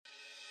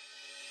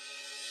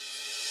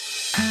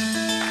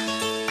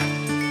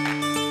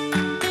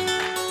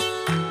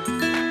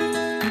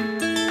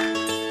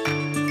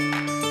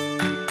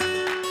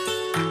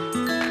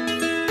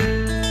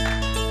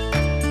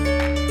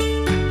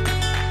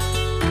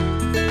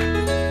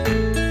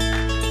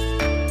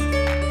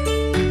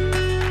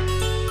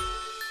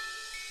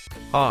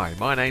Hi,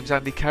 my name's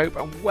Andy Cope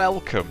and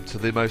welcome to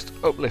the most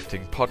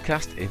uplifting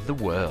podcast in the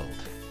world.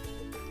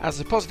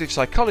 As a positive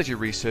psychology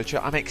researcher,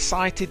 I'm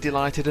excited,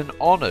 delighted and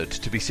honoured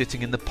to be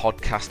sitting in the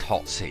podcast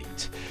hot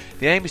seat.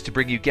 The aim is to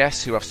bring you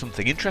guests who have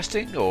something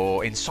interesting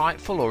or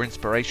insightful or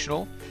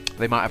inspirational.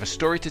 They might have a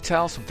story to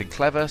tell, something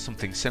clever,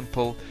 something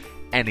simple,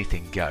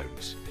 anything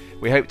goes.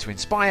 We hope to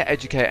inspire,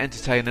 educate,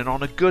 entertain and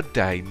on a good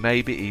day,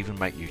 maybe even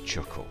make you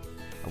chuckle.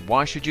 And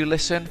why should you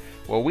listen?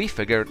 Well, we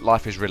figure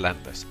life is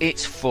relentless.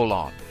 It's full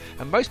on.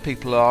 And most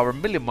people are a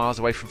million miles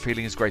away from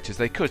feeling as great as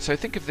they could. So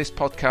think of this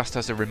podcast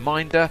as a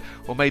reminder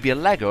or maybe a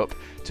leg up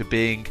to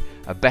being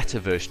a better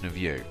version of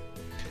you.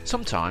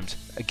 Sometimes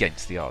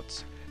against the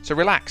odds. So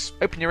relax,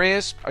 open your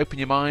ears, open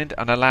your mind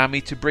and allow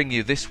me to bring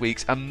you this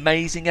week's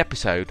amazing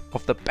episode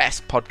of the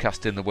best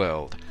podcast in the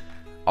world.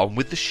 On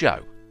with the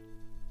show.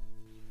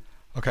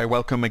 Okay,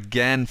 welcome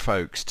again,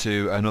 folks,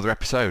 to another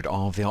episode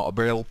of the Art of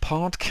Brill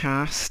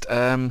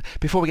podcast.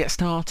 Before we get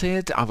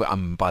started,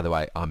 I'm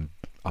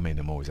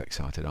always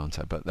excited, aren't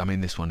I? But,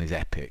 this one is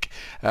epic.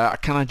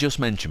 Can I just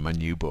mention my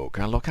new book?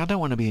 Look, I don't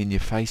want to be in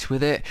your face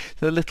with it.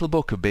 The Little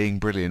Book of Being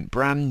Brilliant,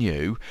 brand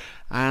new.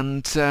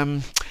 And,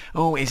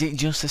 is it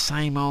just the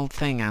same old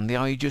thing, Andy?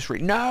 Are you just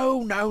reading?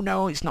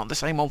 No, it's not the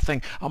same old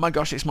thing. Oh my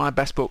gosh, it's my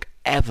best book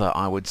ever,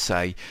 I would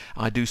say.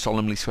 I do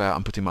solemnly swear,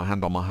 I'm putting my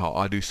hand on my heart,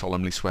 I do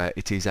solemnly swear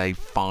it is a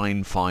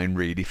fine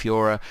read. If you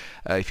want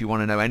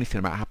to know anything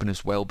about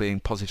happiness, well-being,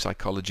 positive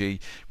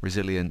psychology,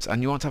 resilience,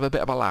 and you want to have a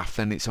bit of a laugh,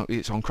 then it's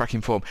on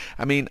cracking form.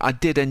 I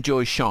did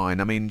enjoy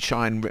Shine.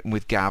 Shine written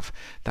with Gav,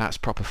 that's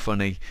proper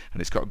funny,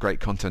 and it's got great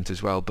content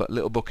as well. But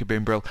Little Book of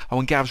Being Brill,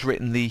 and Gav's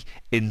written the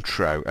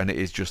intro, and it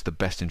is just the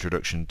best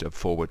introduction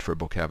forward for a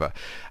book ever.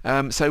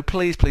 So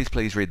please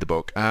read the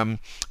book, and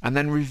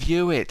then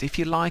review it. If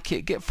you like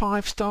it, get 5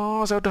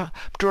 stars. I'll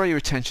draw your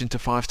attention to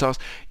 5 stars.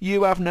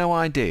 You have no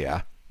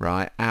idea,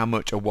 right, how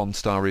much a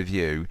 1-star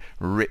review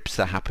rips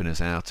the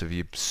happiness out of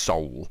your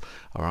soul.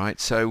 All right,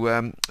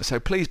 so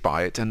please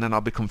buy it, and then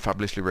I'll become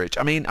fabulously rich.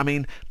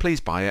 Please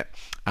buy it,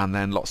 and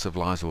then lots of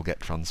lives will get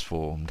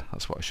transformed.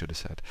 That's what I should have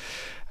said.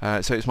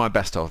 So it's my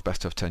best of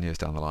 10 years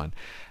down the line.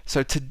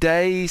 So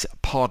today's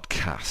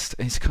podcast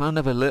is kind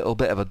of a little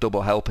bit of a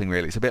double helping,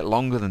 really. It's a bit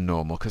longer than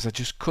normal because I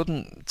just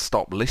couldn't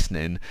stop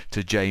listening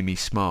to Jamie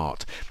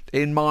Smart.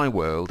 In my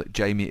world,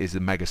 Jamie is the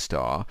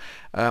megastar.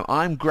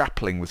 I'm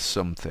grappling with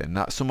something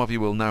that some of you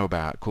will know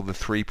about called the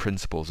 3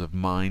 principles of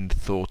mind,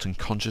 thought and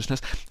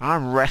consciousness.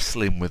 I'm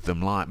wrestling with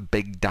them like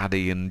Big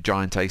Daddy and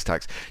Giant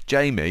Haystacks.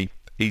 Jamie,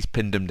 he's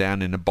pinned them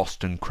down in a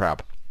Boston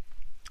Crab.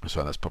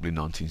 So that's probably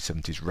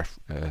 1970s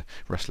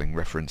wrestling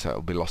reference.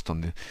 That'll be lost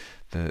on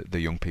the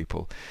young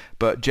people.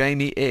 But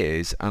Jamie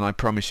is, and I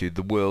promise you,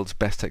 the world's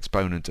best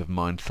exponent of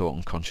mind, thought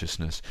and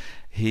consciousness.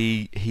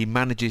 He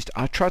manages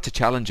I try to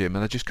challenge him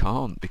and I just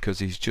can't because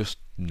he's just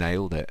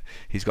nailed it.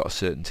 He's got a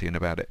certainty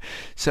about it.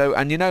 So,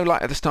 and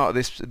like at the start of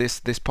this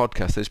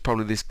podcast, there's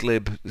probably this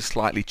glib,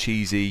 slightly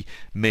cheesy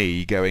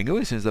me going, "Oh,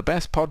 this is the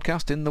best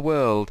podcast in the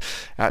world."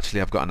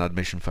 Actually, I've got an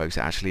admission, folks.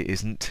 It actually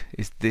isn't.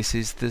 This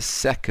is the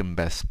second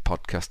best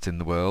podcast in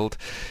the world.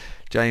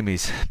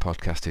 Jamie's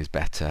podcast is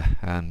better,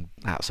 and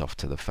hats off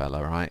to the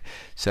fella, right?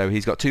 So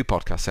he's got 2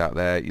 podcasts out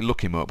there. You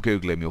look him up,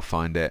 Google him, you'll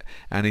find it.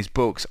 And his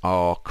books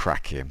are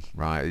cracking,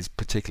 right? It's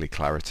particularly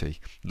Clarity,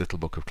 Little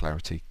Book of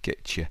Clarity.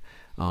 Get your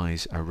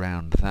eyes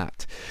around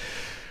that.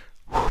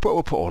 But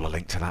we'll put all a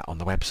link to that on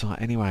the website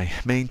anyway.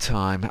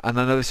 Meantime, and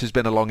I know this has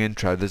been a long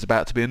intro, there's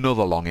about to be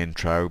another long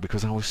intro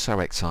because I was so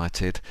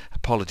excited.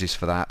 Apologies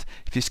for that.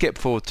 If you skip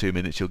forward 2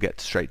 minutes, you'll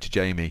get straight to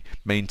Jamie.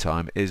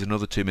 Meantime, here's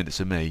another 2 minutes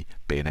of me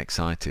being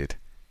excited.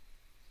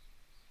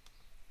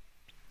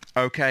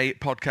 Okay,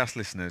 podcast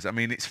listeners,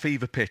 it's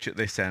fever pitch at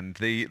this end.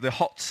 The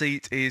hot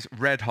seat is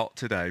red hot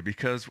today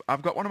because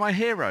I've got one of my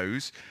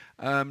heroes,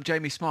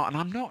 Jamie Smart, and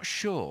I'm not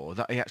sure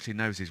that he actually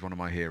knows he's one of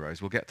my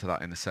heroes. We'll get to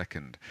that in a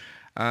second.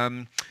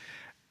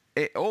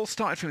 It all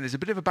started from, there's a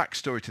bit of a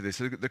backstory to this.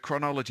 The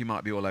chronology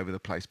might be all over the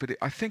place, but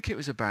I think it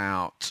was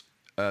about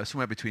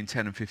somewhere between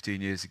 10 and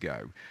 15 years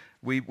ago.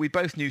 We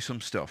both knew some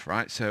stuff,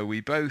 right? So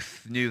we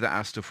both knew that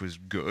our stuff was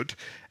good,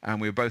 and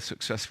we were both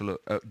successful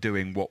at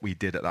doing what we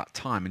did at that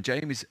time. And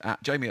Jamie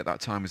at that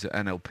time was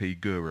an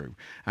NLP guru,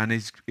 and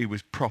he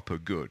was proper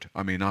good.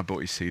 I bought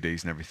his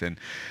CDs and everything,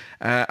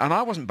 and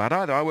I wasn't bad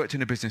either. I worked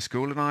in a business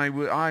school, and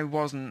I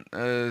wasn't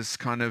as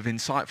kind of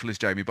insightful as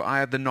Jamie, but I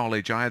had the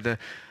knowledge, I had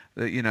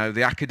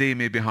the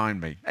academia behind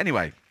me.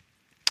 Anyway.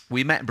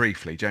 We met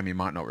briefly. Jamie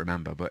might not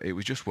remember, but it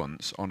was just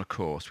once on a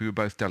course. We were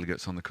both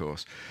delegates on the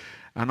course.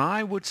 And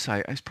I would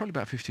say, it's probably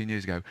about 15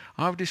 years ago,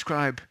 I would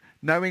describe,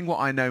 knowing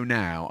what I know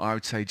now, I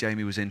would say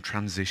Jamie was in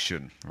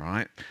transition,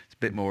 right? It's a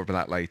bit more about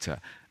that later.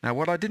 Now,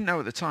 what I didn't know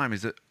at the time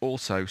is that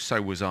also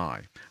so was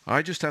I.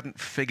 I just hadn't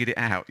figured it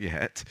out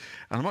yet.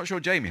 And I'm not sure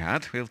Jamie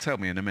had. He'll tell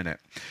me in a minute.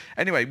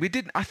 Anyway, we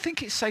didn't, I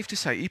think it's safe to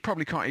say, he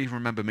probably can't even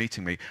remember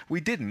meeting me.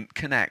 We didn't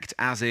connect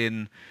as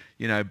in,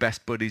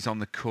 best buddies on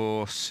the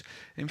course.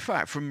 In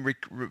fact, from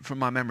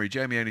my memory,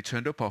 Jamie only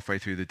turned up halfway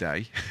through the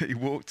day. He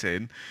walked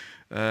in.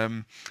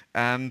 It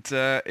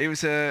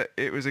was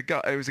a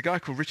guy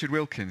called Richard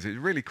Wilkins. It was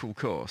a really cool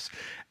course.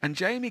 And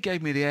Jamie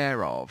gave me the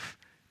air of,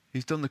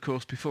 he's done the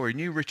course before. He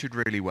knew Richard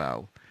really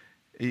well.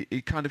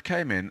 He kind of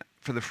came in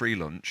for the free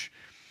lunch.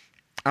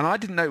 And I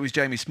didn't know it was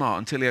Jamie Smart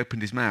until he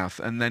opened his mouth,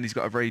 and then he's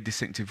got a very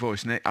distinctive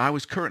voice. And I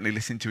was currently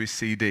listening to his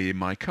CD in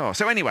my car.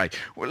 So anyway,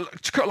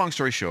 to cut a long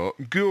story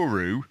short,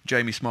 Guru,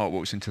 Jamie Smart,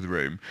 walks into the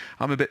room.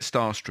 I'm a bit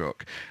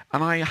starstruck.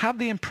 And I had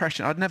the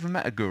impression, I'd never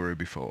met a guru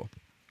before,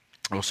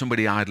 or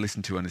somebody I'd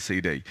listened to on a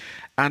CD.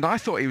 And I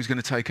thought he was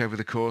going to take over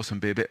the course and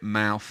be a bit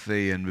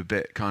mouthy and a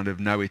bit kind of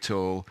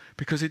know-it-all,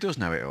 because he does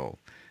know it all.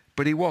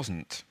 But he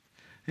wasn't.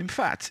 In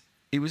fact,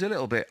 he was a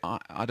little bit,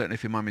 I don't know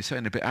if you mind me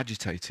saying, a bit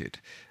agitated.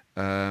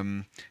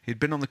 He'd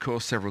been on the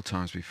course several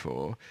times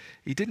before.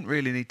 He didn't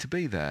really need to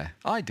be there.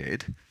 I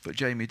did, but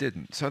Jamie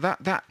didn't. So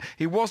that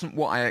he wasn't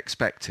what I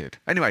expected.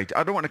 Anyway,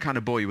 I don't want to kind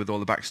of bore you with all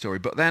the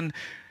backstory, but then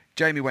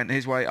Jamie went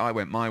his way, I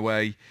went my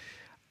way.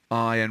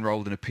 I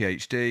enrolled in a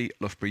PhD,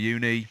 Loughborough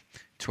Uni,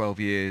 12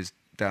 years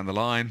down the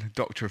line,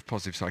 Doctor of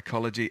Positive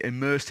Psychology,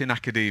 immersed in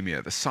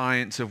academia, the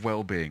science of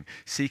well-being,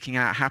 seeking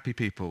out happy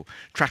people,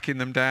 tracking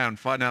them down,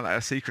 finding out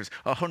their secrets,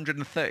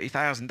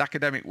 130,000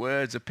 academic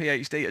words, a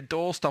PhD, a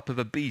doorstop of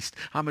a beast.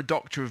 I'm a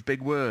doctor of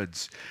big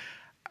words.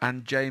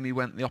 And Jamie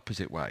went the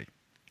opposite way,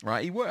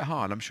 right? He worked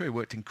hard. I'm sure he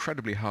worked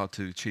incredibly hard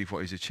to achieve what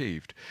he's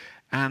achieved.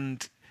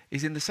 And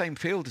he's in the same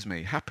field as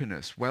me,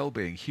 happiness,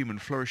 well-being, human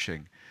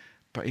flourishing.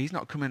 But he's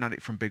not coming at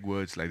it from big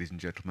words, ladies and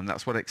gentlemen.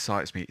 That's what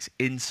excites me. It's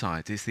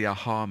insight. It's the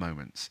aha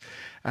moments.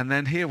 And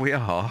then here we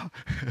are.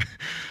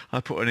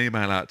 I put an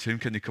email out to him,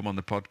 can you come on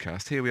the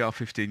podcast? Here we are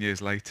 15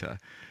 years later.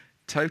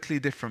 Totally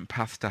different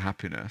paths to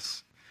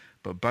happiness.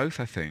 But both,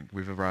 I think,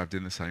 we've arrived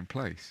in the same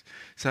place.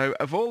 So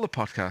of all the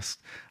podcasts,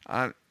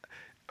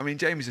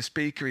 Jamie's a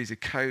speaker, he's a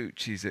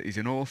coach, he's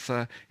an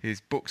author. His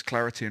books,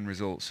 Clarity and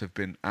Results, have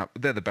been out.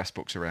 They're the best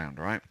books around,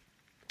 right?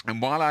 And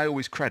while I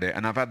always credit,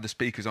 and I've had the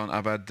speakers on,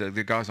 I've had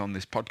the guys on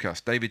this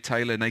podcast, David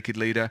Taylor, Naked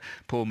Leader,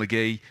 Paul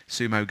McGee,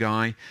 Sumo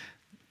Guy,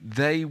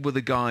 they were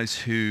the guys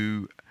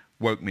who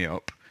woke me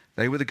up.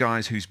 They were the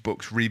guys whose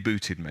books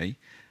rebooted me.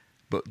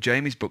 But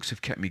Jamie's books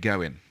have kept me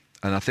going.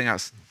 And I think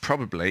that's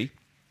probably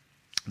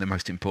the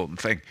most important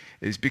thing,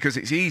 is because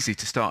it's easy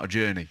to start a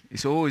journey.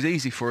 It's always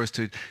easy for us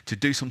to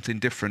do something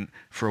different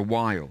for a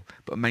while,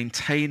 but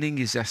maintaining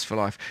your zest for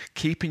life,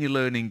 keeping your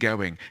learning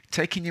going,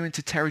 taking you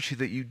into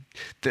territory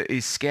that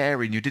is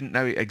scary and you didn't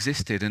know it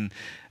existed, and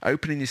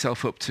opening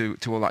yourself up to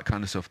all that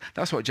kind of stuff.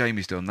 That's what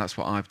Jamie's done. That's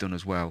what I've done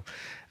as well.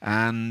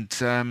 And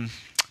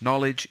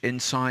knowledge,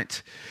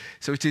 insight.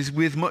 So it is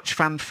with much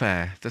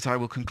fanfare that I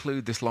will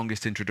conclude this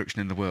longest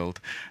introduction in the world,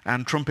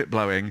 and trumpet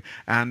blowing,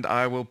 and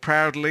I will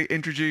proudly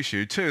introduce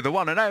you to the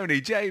one and only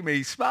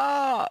Jamie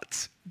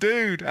Smart.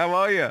 Dude, how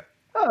are you?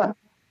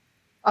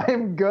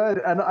 I'm good,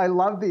 and I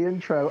love the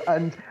intro,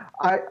 and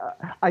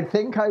I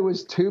think I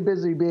was too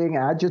busy being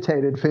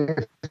agitated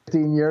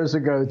 15 years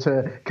ago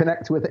to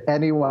connect with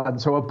anyone,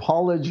 so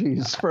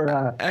apologies for...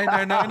 No.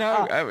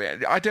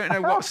 I don't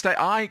know what state...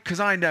 Because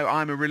I know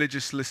I'm a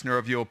religious listener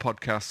of your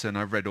podcasts, and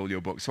I've read all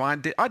your books, so I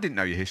didn't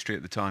know your history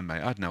at the time,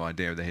 mate. I had no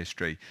idea of the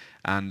history,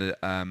 and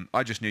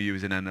I just knew you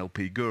as an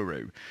NLP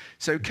guru.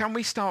 So can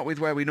we start with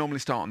where we normally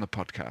start on the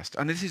podcast?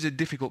 And this is a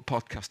difficult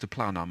podcast to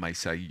plan, I may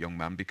say, young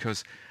man,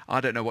 because I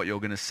don't know what you're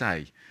going to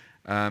say.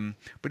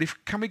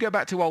 But can we go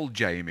back to old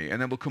Jamie,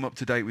 and then we'll come up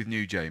to date with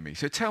new Jamie.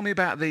 So tell me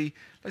about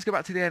let's go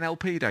back to the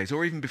NLP days,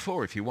 or even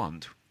before if you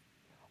want.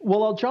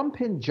 Well, I'll jump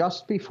in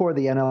just before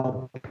the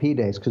NLP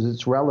days because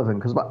it's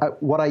relevant. Because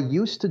what I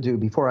used to do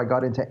before I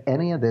got into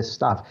any of this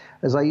stuff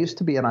is I used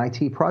to be an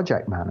IT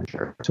project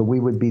manager. So we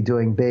would be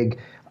doing big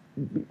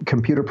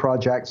computer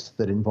projects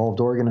that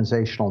involved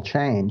organizational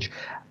change.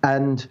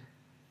 And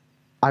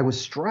I was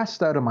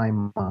stressed out of my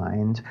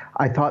mind.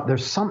 I thought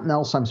there's something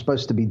else I'm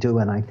supposed to be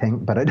doing, I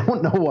think, but I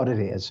don't know what it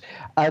is.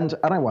 And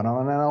I went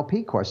on an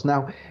NLP course.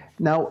 Now,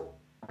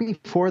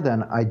 before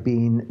then, I'd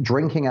been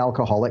drinking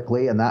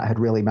alcoholically, and that had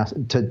really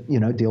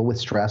deal with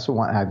stress and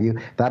what have you.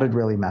 That had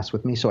really messed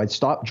with me. So I'd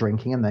stopped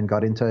drinking and then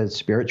got into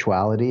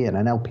spirituality and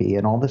NLP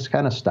and all this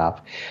kind of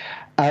stuff.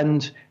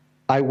 And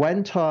I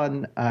went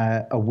on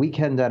a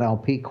weekend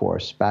NLP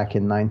course back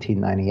in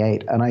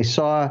 1998, and I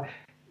saw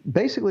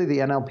basically the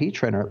NLP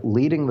trainer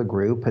leading the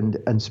group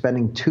and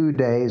spending 2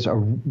 days,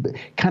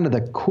 kind of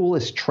the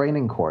coolest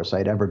training course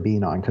I'd ever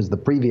been on, because the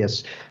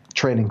previous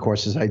training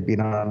courses I'd been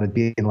on had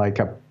been like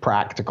a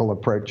practical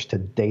approach to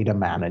data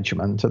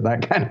management and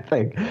that kind of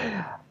thing.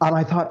 And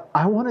I thought,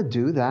 I want to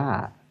do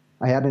that.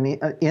 I had an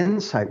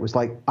insight, was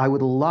like, I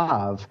would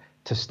love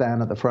to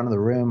stand at the front of the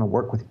room and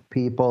work with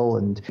people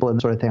and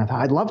sort of thing. I thought,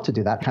 I'd love to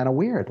do that. Kind of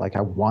weird. Like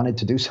I wanted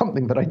to do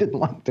something that I didn't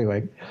like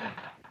doing.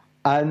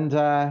 And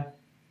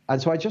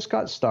And so I just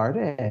got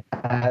started,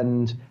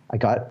 and I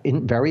got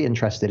very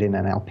interested in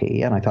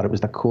NLP, and I thought it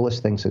was the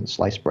coolest thing since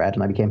sliced bread,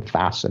 and I became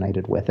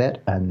fascinated with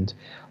it and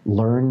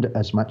learned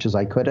as much as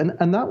I could.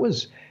 And that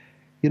was,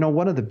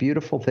 one of the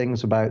beautiful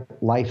things about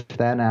life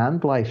then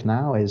and life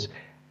now is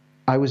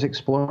I was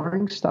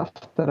exploring stuff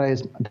that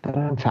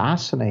I'm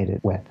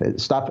fascinated with.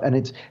 And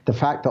it's the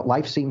fact that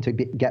life seemed to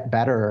get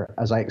better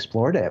as I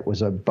explored it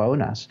was a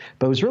bonus,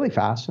 but it was really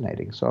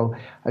fascinating. So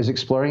I was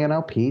exploring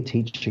NLP,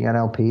 teaching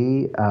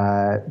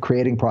NLP,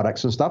 creating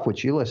products and stuff,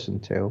 which you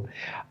listened to,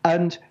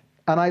 and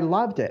I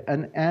loved it.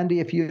 And Andy,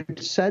 if you'd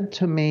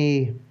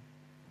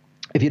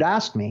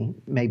asked me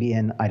maybe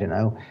in,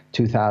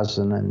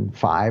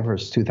 2005 or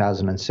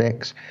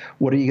 2006,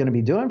 what are you going to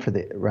be doing for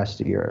the rest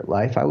of your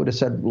life? I would have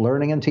said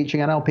learning and teaching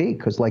NLP,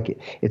 because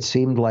it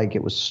seemed like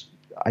it was,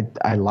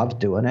 I loved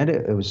doing it.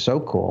 It was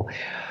so cool.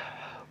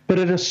 But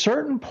at a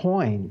certain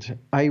point,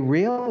 I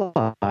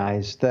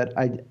realized that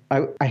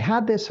I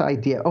had this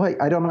idea. Oh,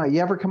 I don't know. You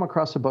ever come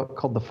across a book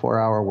called The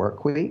 4-Hour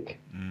Workweek?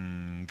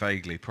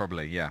 Vaguely,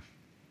 probably, yeah.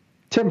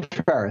 Tim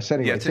Ferriss,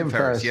 anyway. Yeah, Tim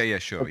Ferriss. Yeah,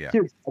 sure, yeah.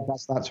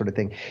 That's that sort of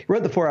thing. He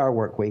wrote The 4-Hour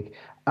Workweek,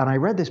 and I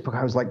read this book.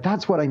 I was like,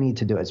 that's what I need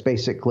to do. It's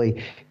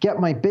basically get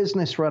my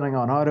business running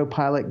on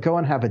autopilot, go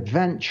and have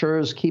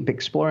adventures, keep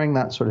exploring,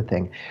 that sort of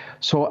thing.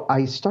 So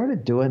I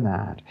started doing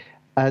that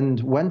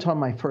and went on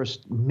my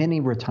first mini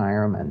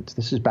retirement.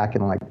 This is back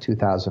in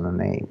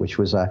 2008, which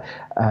was a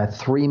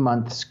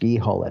 3-month ski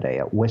holiday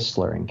at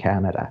Whistler in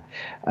Canada.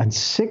 And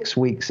 6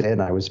 weeks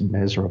in, I was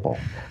miserable.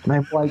 And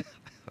I'm like,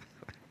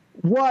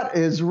 what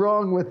is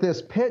wrong with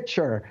this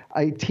picture?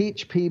 I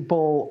teach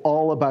people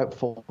all about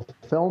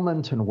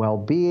fulfillment and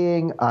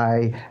well-being.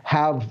 I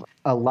have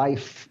a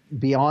life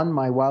beyond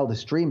my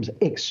wildest dreams.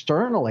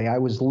 Externally, I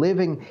was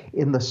living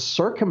in the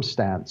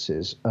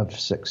circumstances of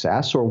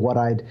success, or what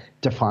I'd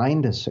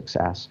defined as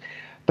success.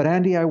 But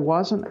Andy, I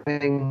wasn't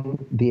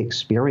having the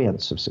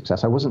experience of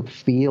success. I wasn't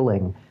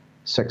feeling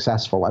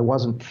successful. I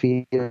wasn't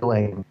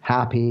feeling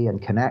happy and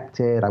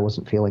connected. I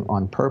wasn't feeling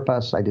on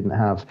purpose. I didn't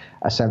have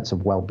a sense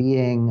of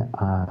well-being.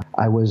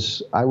 I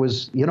was,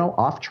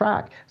 off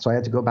track. So I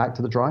had to go back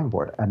to the drawing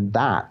board, and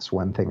that's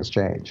when things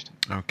changed.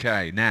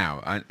 Okay,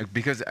 now,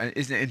 because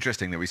isn't it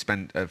interesting that we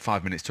spent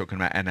 5 minutes talking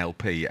about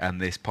NLP, and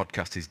this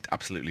podcast is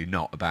absolutely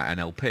not about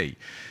NLP.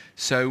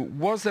 So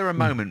was there a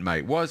moment,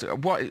 mate?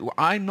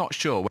 I'm not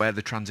sure where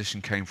the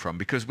transition came from,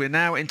 because we're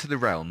now into the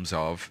realms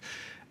of.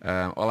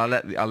 I'll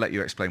let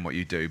you explain what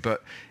you do.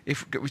 But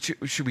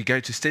should we go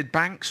to Sid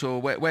Banks,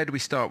 or where do we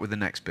start with the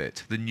next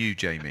bit? The new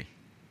Jamie.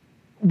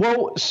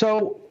 Well,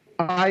 so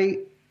I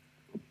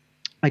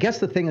guess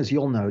the thing is,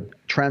 you'll know,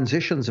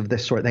 transitions of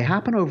this sort, they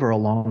happen over a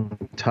long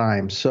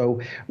time. So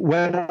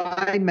when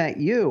I met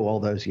you all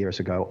those years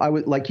ago, I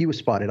was like you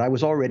spotted, I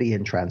was already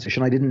in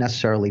transition. I didn't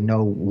necessarily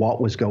know what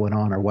was going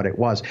on or what it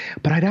was,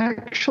 but I'd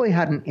actually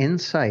had an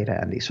insight,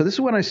 Andy. So this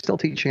is when I was still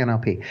teaching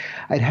NLP.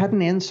 I'd had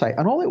an insight,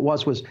 and all it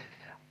was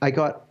I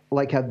got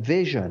like a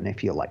vision,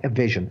 if you like, a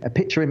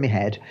picture in my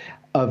head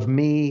of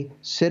me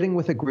sitting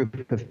with a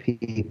group of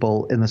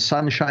people in the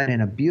sunshine in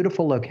a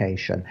beautiful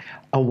location.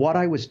 And what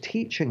I was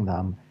teaching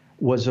them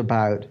was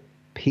about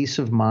peace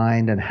of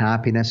mind and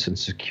happiness and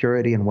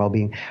security and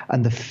well-being.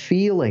 And the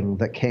feeling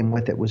that came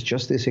with it was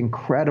just this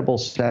incredible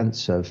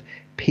sense of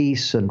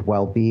peace and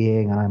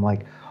well-being. And I'm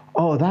like,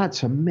 oh,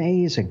 that's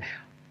amazing.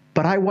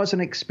 But I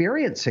wasn't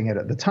experiencing it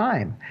at the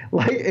time.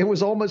 Like, it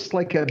was almost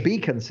like a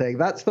beacon saying,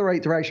 that's the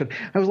right direction.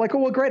 I was like, oh,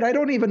 well, great. I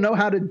don't even know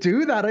how to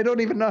do that. I don't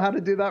even know how to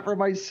do that for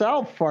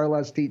myself, far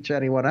less teach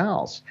anyone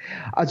else.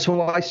 And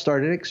so I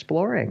started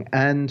exploring,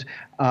 and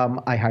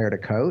I hired a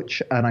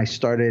coach, and I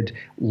started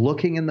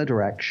looking in the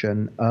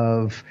direction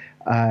of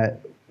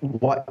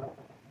what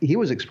he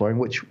was exploring,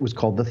 which was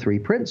called the 3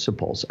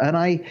 principles. And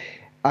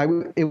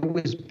it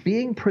was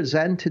being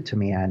presented to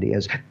me, Andy,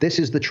 as this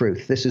is the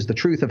truth. This is the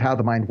truth of how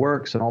the mind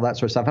works and all that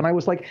sort of stuff. And I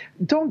was like,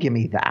 don't give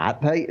me that.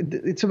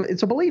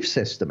 It's a belief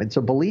system. It's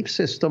a belief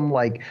system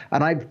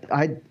and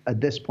I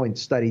at this point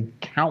studied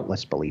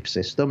countless belief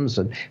systems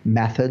and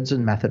methods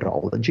and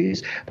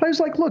methodologies. But I was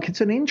like, look,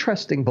 it's an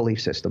interesting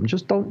belief system.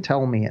 Just don't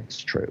tell me it's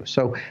true.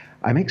 So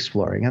I'm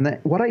exploring. And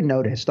then what I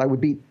noticed, I would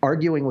be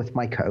arguing with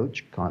my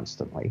coach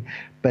constantly,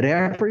 but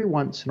every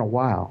once in a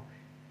while,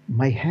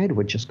 my head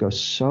would just go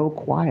so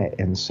quiet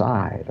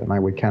inside, and I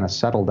would kind of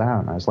settle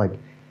down. I was like,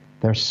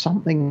 there's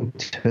something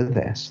to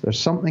this. There's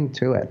something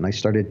to it. And I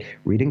started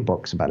reading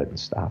books about it and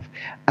stuff.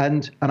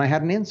 And I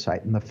had an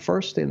insight. And the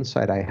first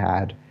insight I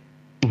had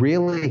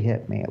really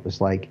hit me. It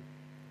was like,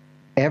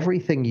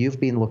 everything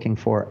you've been looking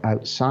for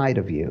outside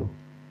of you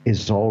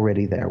is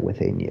already there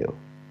within you.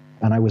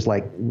 And I was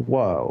like,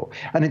 whoa.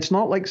 And it's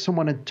not like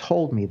someone had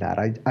told me that.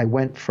 I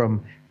went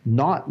from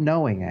not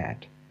knowing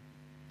it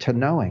to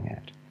knowing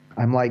it.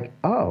 I'm like,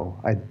 oh,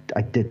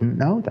 I didn't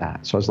know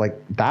that. So I was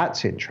like,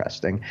 that's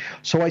interesting.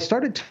 So I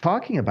started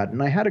talking about it,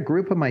 and I had a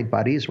group of my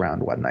buddies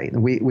around one night.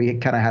 And we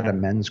kind of had a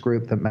men's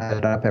group that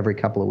met up every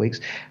couple of weeks.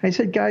 And I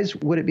said, guys,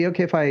 would it be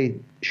okay if I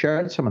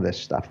shared some of this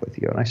stuff with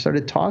you? And I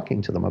started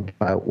talking to them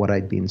about what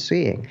I'd been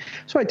seeing.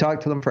 So I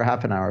talked to them for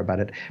half an hour about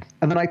it.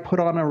 And then I put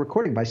on a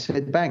recording by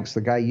Sid Banks,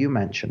 the guy you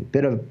mentioned.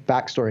 Bit of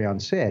backstory on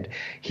Sid.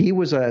 He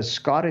was a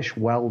Scottish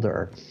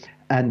welder.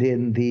 And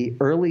in the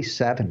early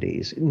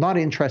 70s, not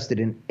interested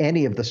in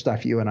any of the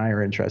stuff you and I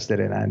are interested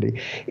in, Andy.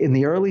 In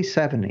the early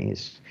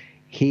 70s,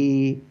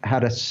 he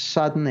had a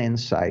sudden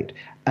insight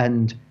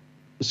and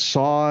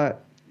saw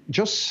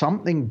just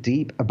something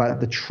deep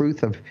about the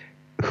truth of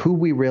who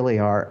we really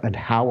are and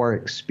how our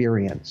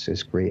experience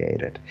is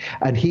created.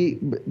 And he,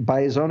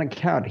 by his own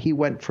account, he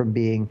went from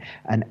being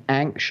an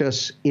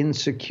anxious,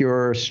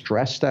 insecure,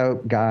 stressed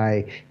out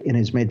guy in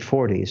his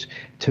mid-40s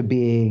to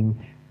being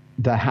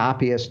the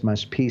happiest,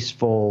 most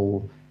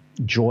peaceful,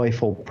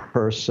 joyful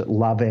person,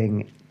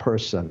 loving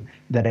person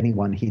that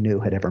anyone he knew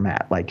had ever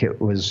met. Like,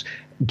 it was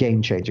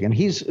game changing. And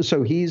he's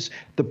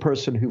the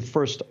person who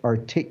first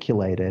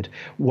articulated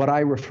what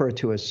I refer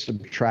to as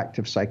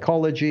subtractive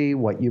psychology,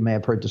 what you may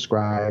have heard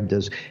described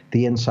as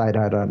the inside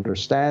out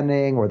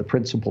understanding, or the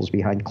principles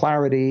behind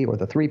clarity, or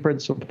the three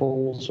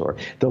principles, or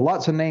there are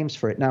lots of names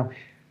for it. Now,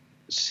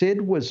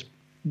 Sid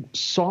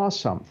saw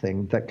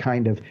something that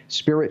kind of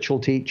spiritual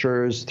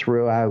teachers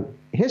throughout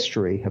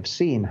history have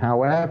seen.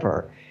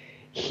 However,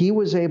 he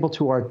was able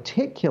to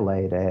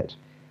articulate it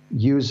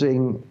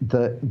using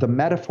the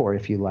metaphor,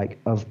 if you like,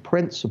 of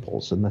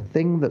principles. And the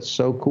thing that's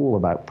so cool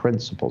about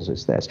principles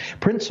is this.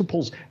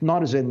 Principles,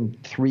 not as in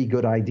three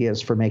good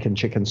ideas for making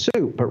chicken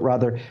soup, but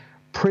rather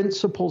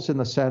principles in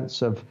the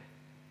sense of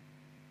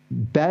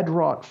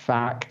bedrock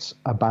facts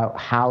about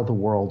how the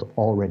world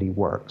already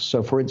works.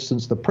 So, for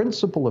instance, the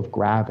principle of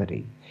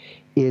gravity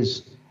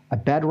is a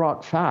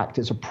bedrock fact,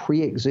 is a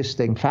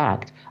pre-existing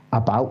fact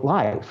about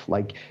life.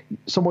 Like,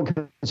 someone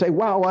can say,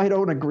 wow, I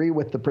don't agree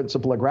with the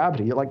principle of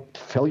gravity. You're like,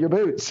 fill your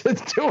boots.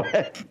 Do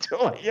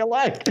what you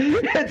like.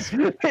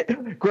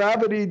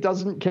 Gravity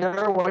doesn't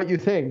care what you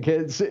think.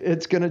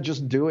 It's going to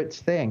just do its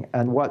thing.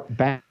 And what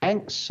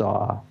Banks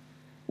saw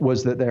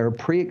was that there are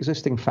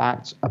pre-existing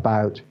facts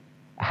about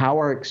how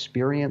our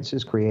experience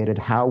is created,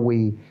 how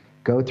we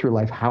go through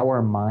life, how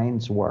our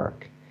minds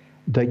work,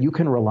 that you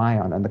can rely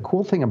on. And the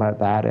cool thing about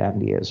that,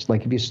 Andy, is,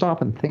 like, if you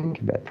stop and think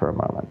of it for a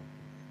moment,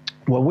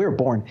 when we were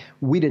born,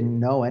 we didn't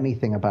know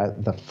anything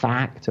about the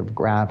fact of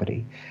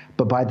gravity.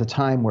 But by the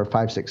time we're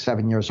 5, 6,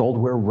 7 years old,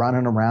 we're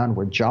running around,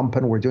 we're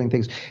jumping, we're doing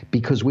things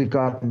because we've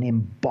got an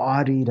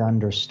embodied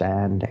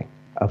understanding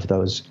of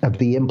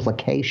the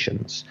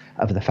implications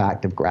of the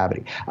fact of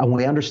gravity. And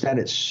we understand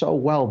it so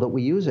well that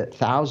we use it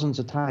thousands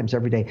of times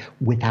every day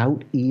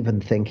without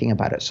even thinking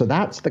about it. So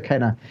that's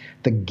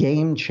the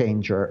game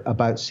changer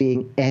about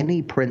seeing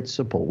any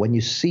principle. When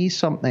you see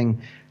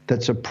something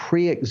that's a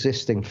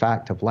pre-existing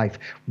fact of life,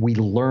 we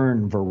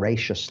learn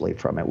voraciously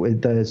from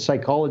it. The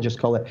psychologists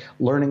call it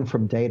learning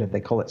from data.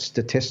 They call it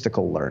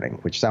statistical learning,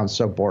 which sounds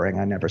so boring,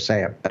 I never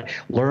say it, but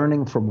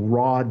learning from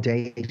raw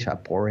data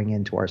pouring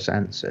into our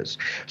senses.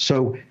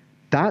 So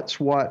that's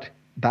what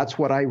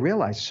I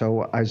realized.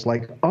 So I was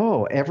like,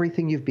 oh,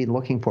 everything you've been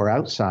looking for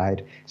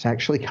outside is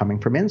actually coming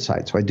from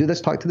inside. So I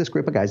talk to this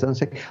group of guys, and I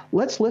say,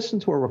 let's listen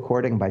to a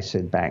recording by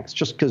Sid Banks,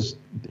 just because.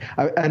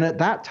 And at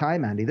that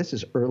time, Andy, this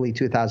is early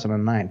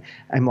 2009.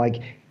 I'm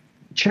like,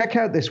 check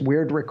out this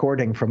weird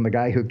recording from the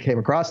guy who came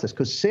across this,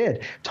 because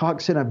Sid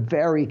talks in a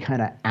very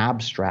kind of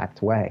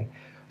abstract way.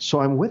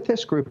 So I'm with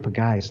this group of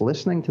guys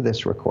listening to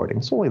this recording.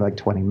 It's only like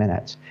 20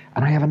 minutes.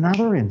 And I have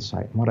another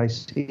insight. And what I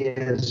see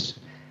is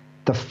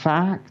the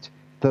fact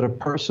that a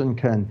person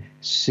can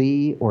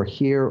see or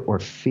hear or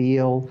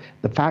feel,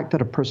 the fact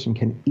that a person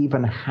can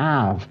even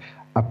have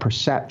a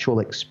perceptual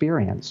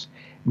experience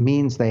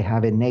means they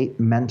have innate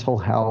mental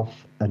health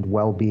and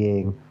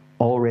well-being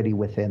already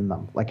within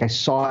them. Like, I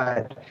saw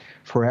it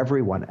for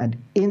everyone, and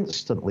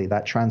instantly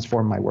that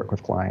transformed my work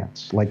with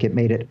clients. Like, it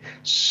made it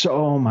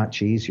so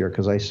much easier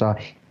because I saw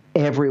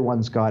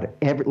everyone's got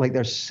it. Like,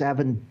 there's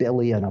 7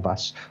 billion of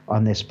us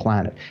on this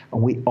planet,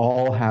 and we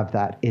all have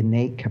that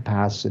innate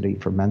capacity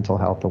for mental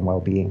health and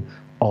well-being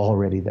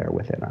already there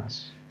within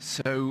us.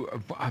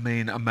 So, I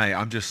mean, mate,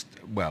 I'm just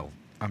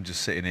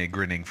sitting here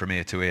grinning from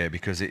ear to ear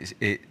because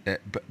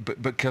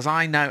but because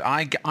I know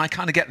I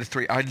kind of get the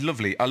three. I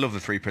love the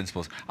three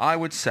principles. I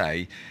would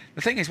say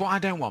the thing is, what I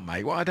don't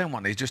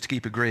want is just to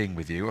keep agreeing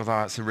with you,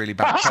 although it's a really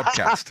bad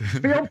podcast.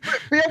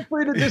 feel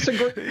free to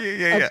disagree.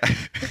 Yeah.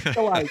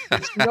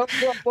 It's no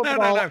problem at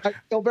all. I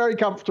feel very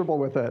comfortable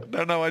with it.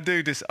 No, I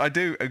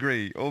do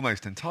agree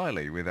almost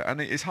entirely with it, and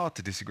it's hard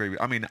to disagree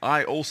with. I mean,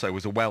 I also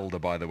was a welder,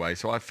 by the way,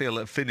 so I feel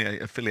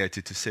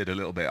affiliated to Sid a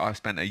little bit. I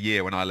spent a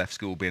year when I left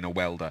school being a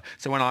welder,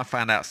 so when I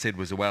found out Sid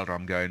was a welder,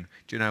 I'm going,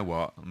 do you know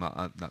what?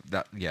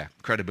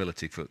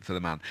 Credibility for the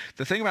man.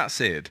 The thing about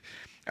Sid,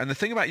 and the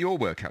thing about your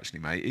work, actually,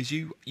 mate, is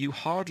you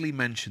hardly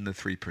mention the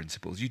three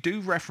principles. You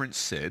do reference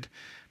Sid,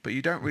 but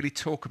you don't really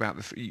talk about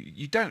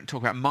you don't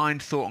talk about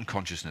mind, thought, and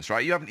consciousness,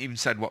 right? You haven't even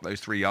said what those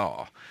three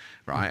are,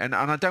 right? And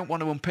I don't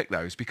want to unpick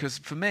those because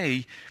for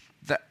me,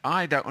 that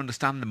I don't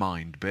understand the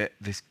mind bit.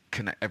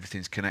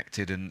 Everything's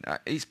connected, and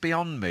it's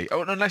beyond me.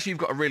 Oh, unless you've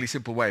got a really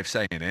simple way of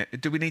saying it.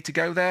 Do we need to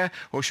go there,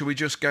 or should we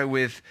just go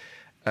with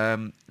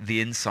the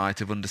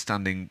insight of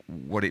understanding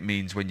what it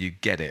means when you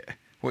get it?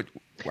 Well,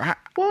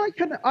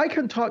 I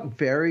can talk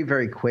very,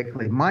 very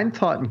quickly. Mind,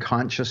 thought, and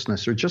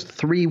consciousness are just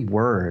three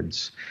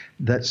words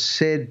that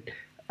Sid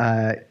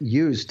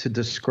used to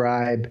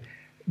describe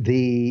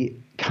the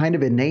kind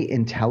of innate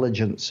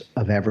intelligence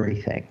of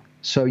everything.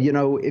 So,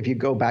 if you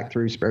go back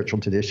through spiritual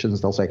traditions,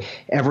 they'll say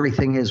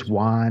everything is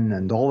one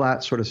and all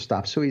that sort of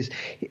stuff. So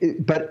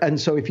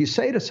so if you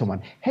say to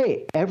someone,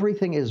 hey,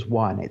 everything is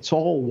one, it's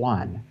all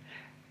one,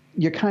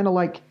 you're kind of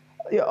like,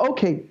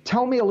 okay,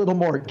 tell me a little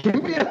more.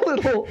 Give me a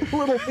little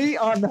meat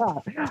on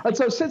that. And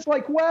so Sid's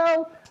like,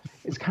 well,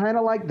 it's kind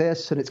of like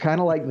this, and it's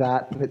kind of like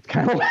that, and it's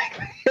kind of like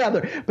the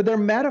other. But they're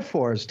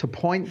metaphors to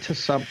point to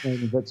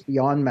something that's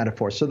beyond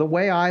metaphor. So the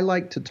way I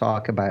like to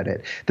talk about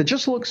it, that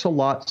just looks a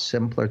lot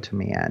simpler to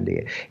me,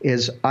 Andy,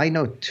 is I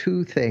know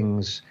two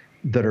things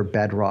that are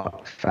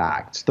bedrock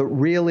facts that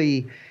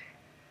really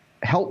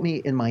help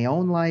me in my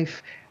own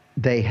life.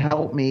 They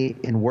help me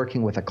in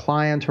working with a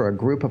client or a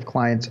group of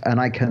clients, and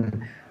I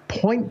can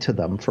point to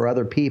them for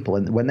other people.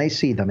 And when they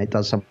see them, it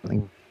does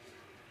something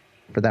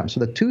for them. So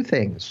the two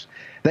things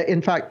that,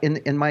 in fact,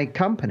 in my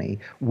company,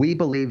 we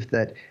believe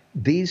that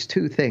these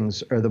two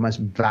things are the most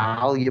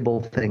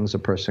valuable things a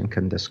person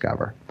can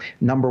discover.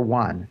 Number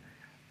one,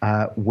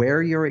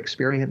 where your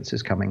experience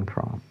is coming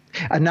from.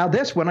 And now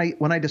this, when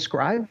I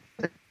describe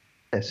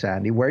this,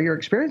 Andy, where your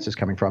experience is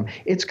coming from,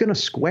 it's going to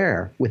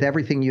square with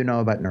everything you know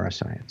about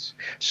neuroscience.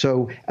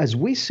 So as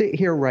we sit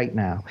here right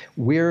now,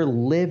 we're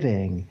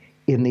living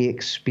in the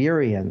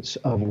experience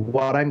of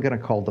what I'm going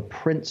to call the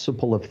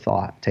principle of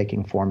thought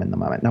taking form in the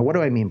moment. Now, what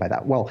do I mean by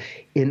that? Well,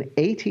 in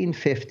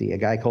 1850, a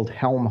guy called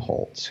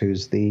Helmholtz,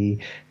 who's the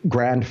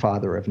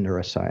grandfather of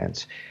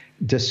neuroscience,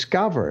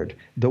 discovered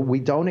that we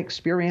don't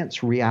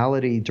experience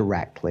reality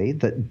directly,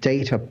 that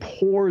data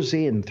pours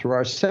in through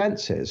our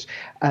senses,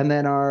 and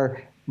then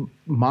our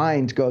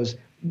mind goes,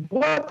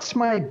 what's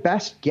my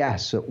best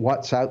guess at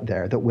what's out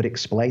there that would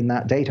explain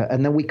that data?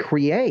 And then we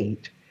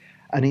create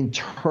an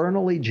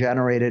internally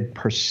generated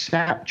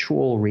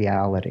perceptual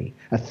reality,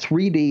 a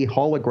 3D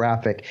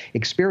holographic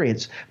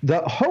experience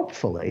that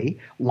hopefully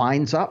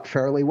lines up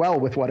fairly well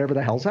with whatever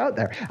the hell's out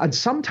there. And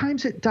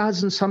sometimes it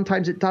does and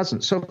sometimes it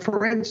doesn't. So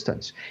for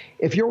instance,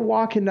 if you're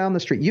walking down the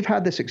street, you've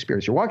had this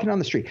experience, you're walking down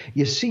the street,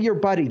 you see your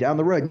buddy down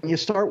the road and you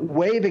start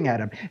waving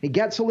at him. He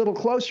gets a little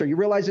closer, you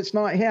realize it's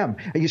not him,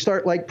 and you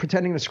start like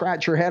pretending to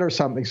scratch your head or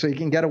something so you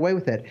can get away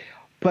with it.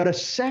 But a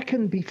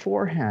second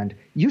beforehand,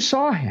 you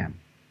saw him.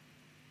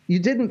 You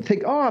didn't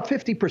think,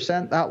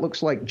 50%, that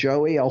looks like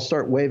Joey, I'll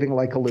start waving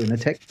like a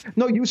lunatic.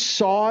 No, you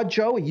saw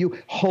Joey. You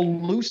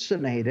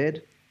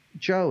hallucinated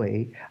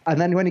Joey.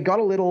 And then when he got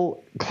a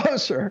little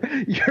closer,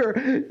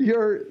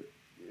 your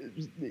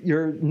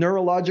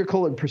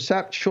neurological and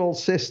perceptual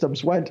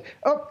systems went,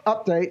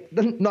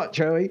 update, not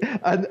Joey.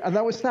 And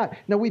that was that.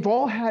 Now, we've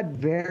all had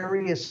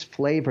various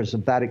flavors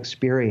of that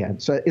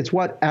experience. It's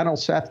what Anil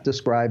Seth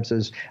describes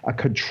as a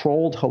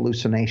controlled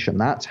hallucination.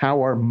 That's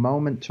how our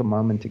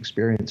moment-to-moment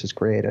experience is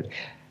created.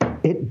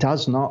 It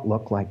does not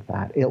look like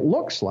that. It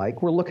looks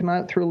like we're looking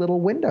out through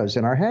little windows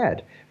in our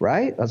head,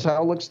 right? That's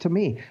how it looks to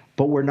me.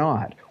 But we're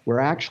not. We're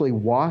actually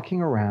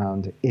walking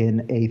around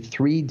in a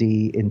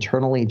 3D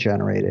internally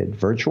generated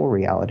virtual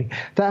reality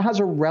that has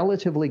a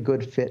relatively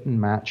good fit and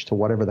match to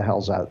whatever the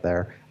hell's out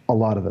there a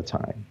lot of the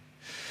time.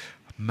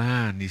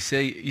 Man, you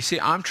see,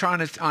 I'm trying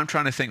to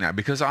think that,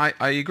 because I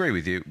agree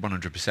with you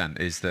 100%.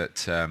 Is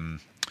that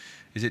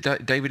is it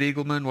David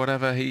Eagleman?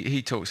 Whatever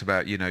he talks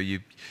about.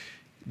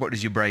 What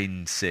does your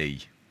brain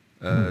see?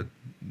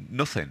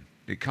 Nothing.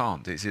 It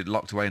can't. It's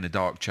locked away in a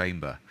dark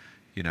chamber.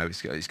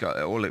 It's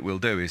got all it will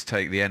do is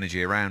take the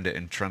energy around it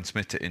and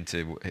transmit it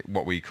into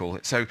what we call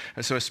it. So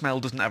a smell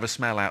doesn't have a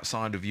smell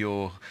outside of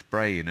your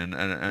brain,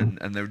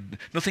 and there,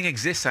 nothing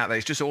exists out there.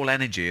 It's just all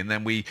energy, and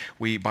then we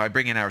by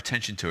bringing our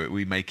attention to it,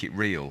 we make it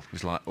real.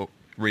 It's like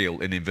real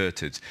in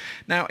inverted.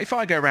 Now, if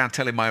I go around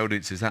telling my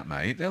audiences that,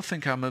 mate, they'll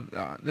think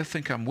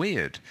I'm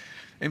weird.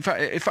 In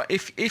fact,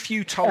 if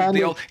you told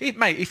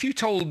if you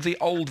told the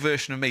old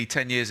version of me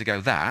 10 years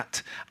ago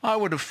that, I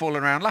would have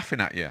fallen around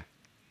laughing at you.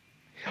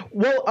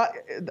 Well,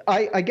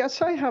 I guess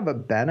I have a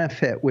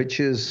benefit, which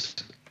is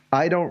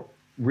I don't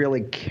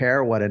really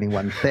care what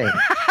anyone thinks.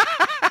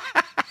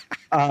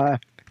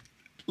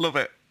 Love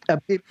it.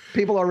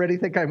 People already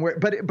think I'm weird,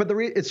 but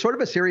it's sort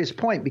of a serious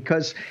point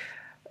because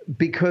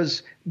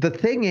the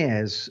thing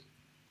is,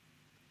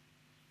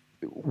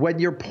 when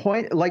you're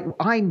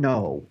I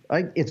know,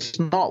 it's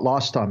not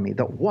lost on me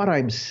that what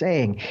I'm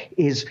saying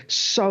is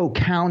so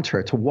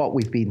counter to what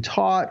we've been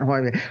taught.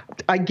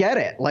 I get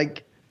it,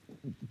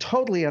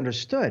 totally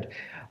understood.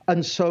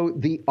 And so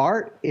the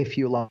art, if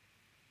you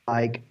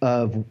like,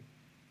 of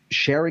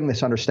sharing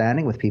this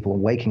understanding with people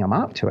and waking them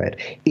up to it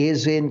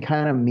is in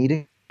kind of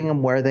meeting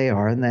them where they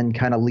are and then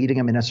kind of leading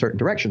them in a certain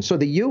direction. So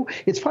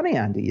it's funny,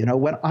 Andy,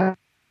 when I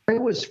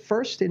was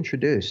first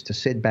introduced to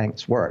Sid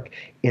Banks' work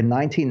in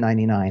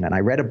 1999, and I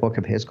read a book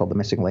of his called The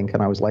Missing Link,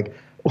 and I was like,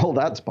 well,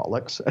 that's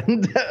bollocks,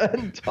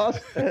 and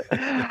tossed it.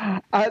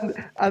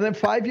 And then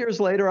 5 years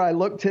later, I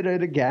looked at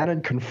it again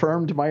and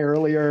confirmed my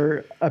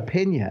earlier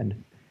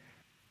opinion.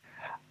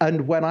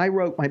 And when I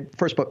wrote my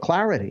first book,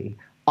 Clarity,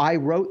 I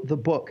wrote the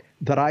book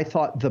that I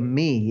thought the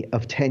me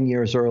of 10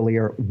 years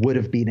earlier would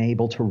have been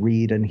able to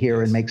read and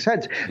hear and make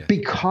sense,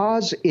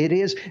 because it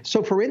is.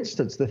 So, for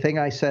instance, the thing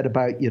I said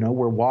about,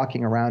 we're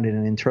walking around in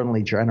an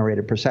internally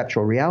generated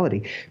perceptual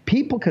reality,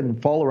 people can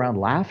fall around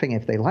laughing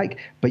if they like,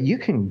 but you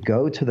can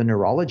go to the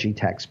neurology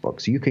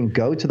textbooks. You can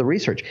go to the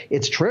research.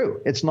 It's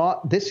true.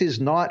 This is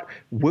not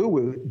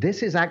woo-woo.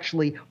 This is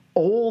actually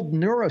old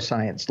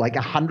neuroscience, like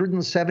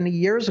 170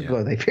 years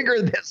ago. They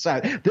figured this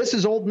out. This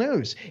is old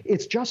news.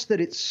 It's just that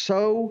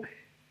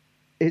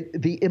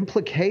the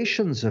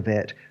implications of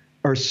it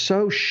are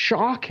so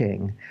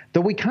shocking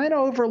that we kind of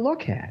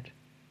overlook it.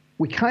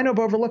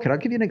 I'll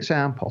give you an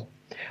example.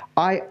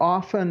 I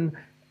often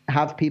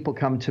have people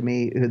come to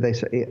me who they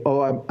say,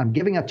 oh, I'm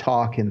giving a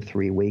talk in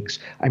 3 weeks.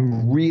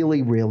 I'm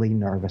really, really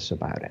nervous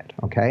about it.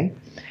 Okay.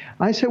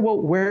 I say, well,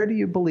 where do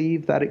you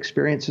believe that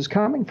experience is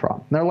coming from?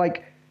 And they're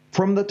like,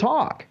 from the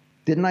talk.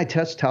 Didn't I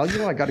just tell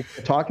you I got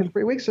to talk in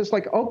 3 weeks? It's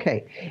like,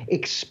 okay,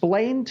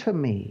 explain to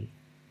me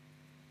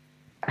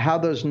how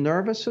those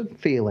nervous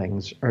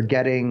feelings are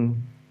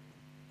getting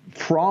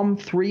from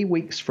 3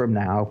 weeks from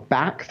now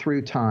back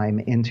through time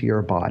into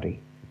your body.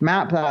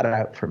 Map that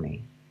out for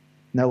me.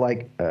 And they're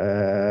like,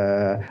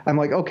 I'm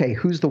like, okay,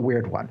 who's the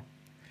weird one?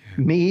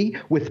 Me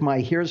with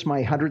here's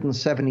my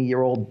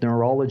 170-year-old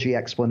neurology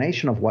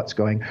explanation of what's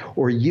going,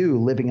 or you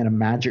living in a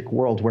magic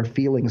world where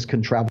feelings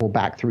can travel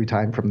back through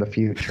time from the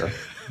future.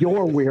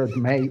 You're weird,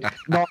 mate,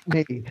 not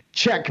me.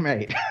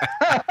 Checkmate.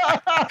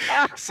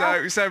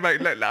 So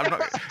mate, look,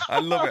 I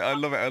love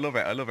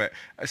it.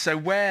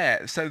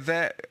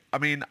 I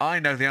mean, I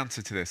know the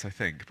answer to this, I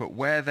think, but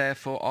where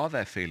therefore are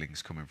their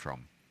feelings coming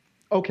from?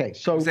 Okay,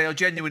 so they are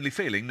genuinely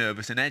feeling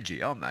nervous and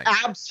edgy, aren't they?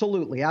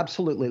 Absolutely.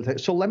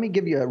 So let me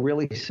give you a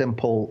really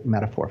simple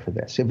metaphor for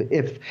this.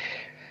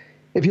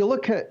 If you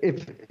look at,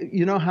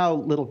 you know how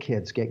little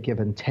kids get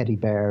given teddy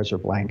bears or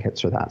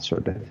blankets or that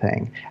sort of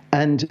thing,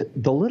 and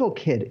the little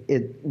kid,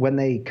 when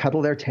they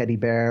cuddle their teddy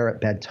bear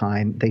at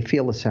bedtime, they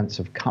feel a sense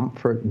of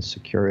comfort and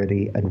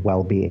security and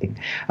well-being.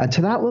 And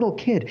to that little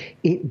kid,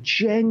 it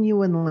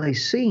genuinely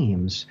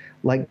seems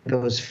like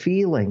those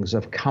feelings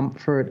of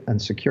comfort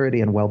and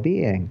security and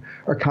well-being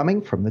are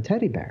coming from the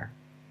teddy bear.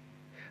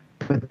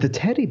 But the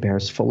teddy bear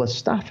is full of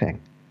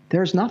stuffing.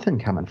 There's nothing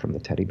coming from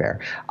the teddy bear.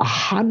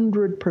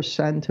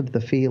 100% of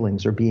the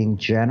feelings are being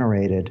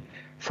generated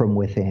from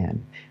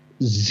within.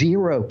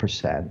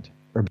 0%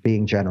 are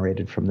being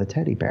generated from the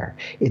teddy bear.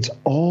 It's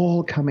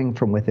all coming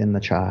from within the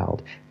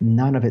child.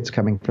 None of it's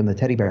coming from the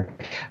teddy bear.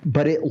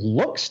 But it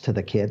looks to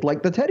the kid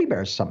like the teddy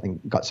bear's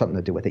got something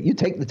to do with it. You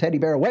take the teddy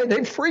bear away,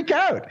 they freak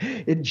out.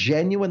 It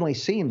genuinely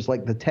seems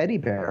like the teddy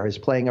bear is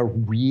playing a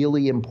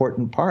really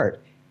important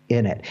part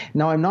in it.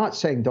 Now, I'm not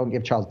saying don't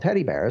give child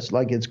teddy bears.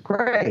 Like, it's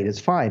great, it's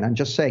fine. I'm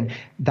just saying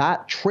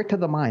that trick of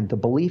the mind, the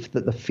belief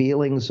that the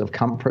feelings of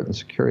comfort and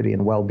security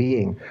and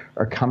well-being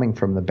are coming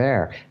from the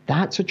bear,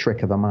 that's a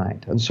trick of the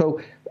mind. And so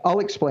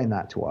I'll explain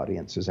that to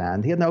audiences,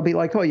 Andy, and they'll be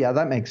like, oh yeah,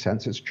 that makes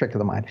sense. It's a trick of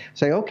the mind.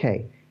 Say,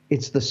 okay,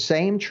 it's the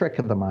same trick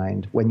of the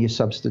mind when you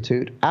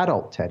substitute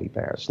adult teddy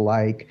bears,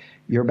 like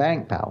your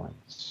bank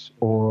balance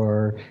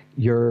or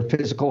your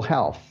physical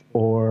health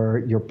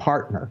or your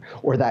partner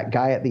or that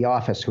guy at the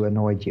office who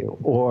annoyed you,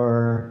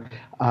 or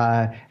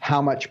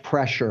how much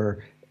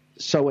pressure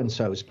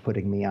so-and-so's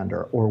putting me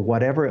under, or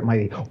whatever it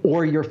might be,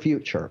 or your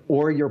future,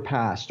 or your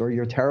past, or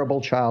your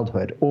terrible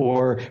childhood,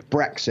 or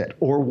Brexit,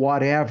 or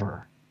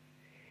whatever.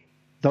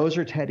 Those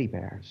are teddy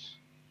bears.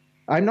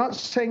 I'm not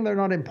saying they're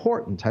not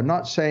important. I'm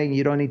not saying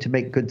you don't need to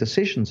make good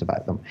decisions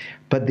about them.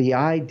 But the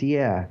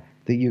idea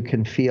that you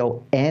can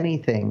feel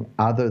anything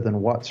other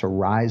than what's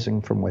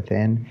arising from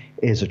within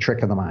is a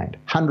trick of the mind.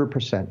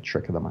 100%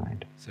 trick of the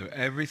mind. So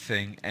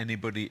everything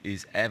anybody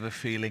is ever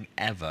feeling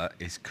ever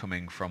is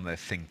coming from their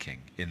thinking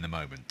in the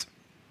moment.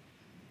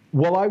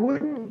 Well, I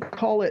wouldn't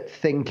call it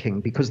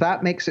thinking, because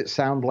that makes it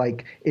sound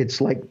like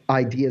it's like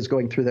ideas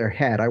going through their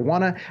head. I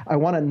want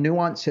to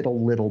nuance it a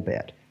little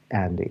bit,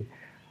 Andy.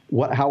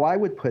 How I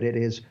would put it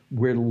is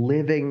we're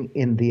living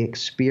in the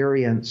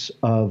experience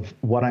of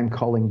what I'm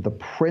calling the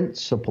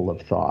principle of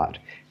thought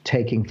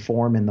taking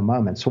form in the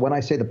moment. So when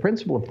I say the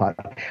principle of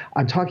thought,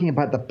 I'm talking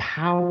about the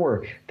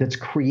power that's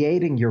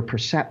creating your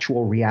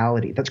perceptual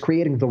reality, that's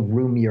creating the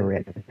room you're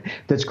in,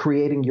 that's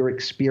creating your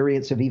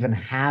experience of even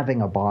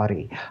having a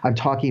body. I'm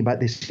talking about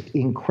this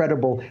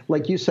incredible,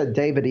 like you said,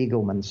 David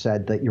Eagleman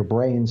said that your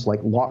brain's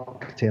like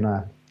locked in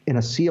a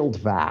sealed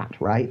vat,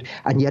 right?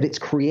 And yet it's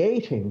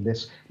creating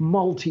this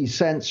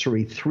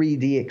multi-sensory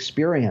 3D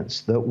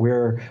experience that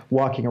we're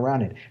walking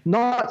around in.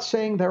 Not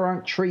saying there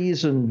aren't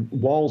trees and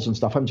walls and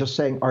stuff. I'm just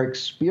saying our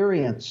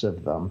experience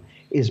of them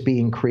is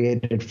being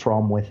created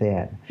from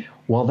within.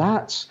 Well,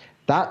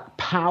 that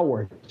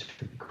power to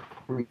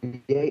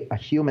create a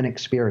human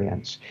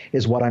experience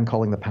is what I'm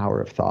calling the power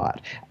of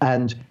thought.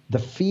 And the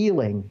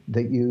feeling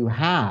that you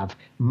have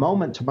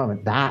moment to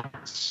moment,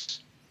 that's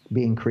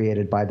being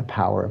created by the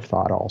power of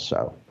thought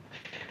also.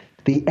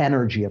 The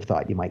energy of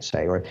thought, you might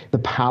say, or the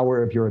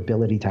power of your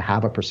ability to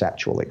have a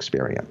perceptual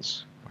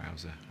experience.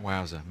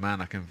 Wowzer.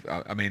 Man,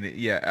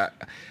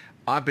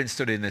 I've been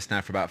studying this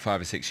now for about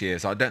 5 or 6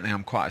 years. I don't think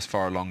I'm quite as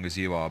far along as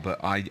you are,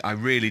 but I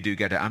really do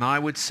get it. And I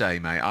would say,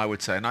 mate,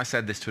 and I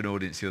said this to an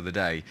audience the other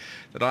day,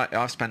 that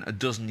I've spent a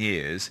dozen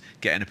years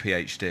getting a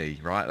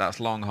PhD, right? That's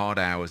long, hard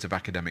hours of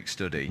academic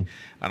study.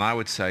 And I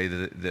would say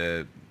that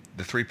the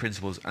three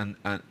principles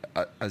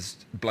has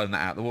blown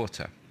that out of the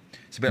water.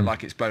 It's a bit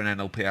like it's blown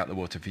NLP out of the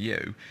water for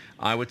you.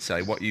 I would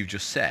say what you've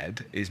just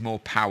said is more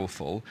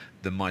powerful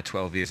than my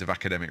 12 years of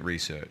academic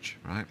research,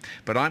 right?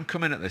 But I'm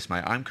coming at this,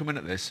 mate. I'm coming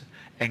at this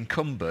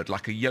encumbered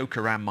like a yoke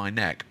around my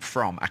neck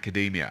from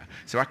academia.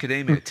 So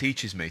academia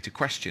teaches me to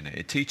question it.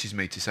 It teaches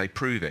me to say,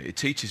 prove it. It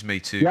teaches me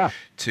to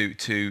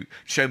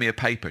show me a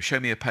paper,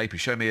 show me a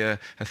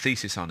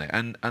thesis on it.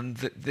 And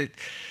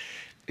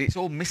it's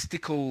all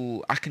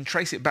mystical. I can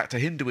trace it back to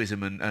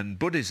Hinduism and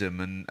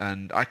Buddhism,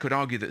 and I could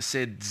argue that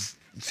Sid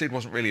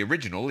wasn't really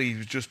original. He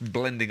was just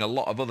blending a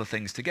lot of other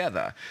things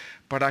together.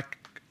 But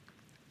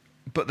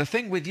the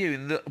thing with you,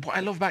 and what I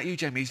love about you,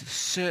 Jamie, is the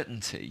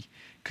certainty,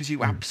 because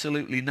you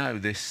absolutely know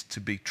this to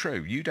be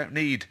true. You don't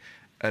need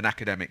an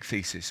academic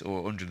thesis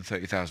or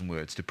 130,000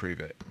 words to prove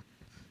it.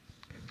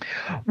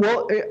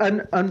 Well,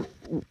 and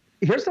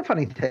here's the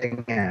funny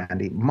thing,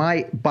 Andy.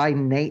 By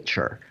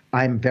nature,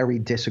 I'm very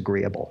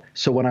disagreeable.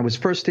 So when I was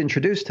first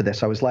introduced to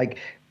this, I was like,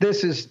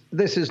 this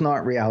is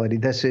not reality.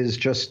 This is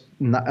just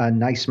a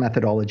nice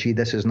methodology.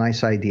 This is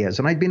nice ideas.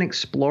 And I'd been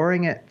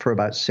exploring it for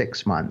about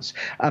 6 months.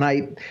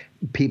 And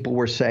people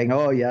were saying,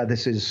 oh yeah,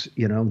 this is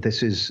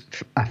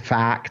a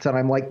fact. And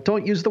I'm like,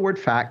 don't use the word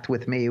fact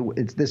with me.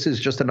 This is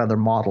just another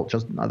model,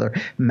 just another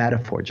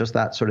metaphor, just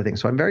that sort of thing.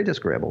 So I'm very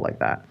disagreeable like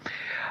that.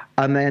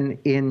 And then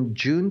in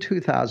June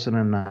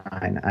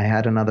 2009, I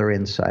had another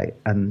insight,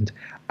 and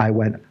I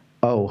went,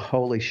 oh,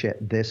 holy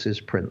shit, this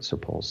is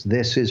principles.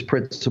 This is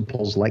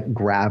principles like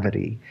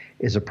gravity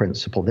is a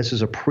principle. This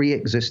is a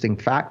pre-existing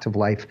fact of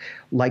life,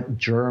 like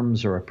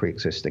germs are a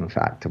pre-existing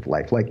fact of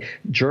life. Like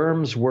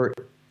germs were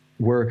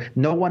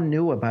no one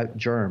knew about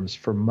germs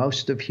for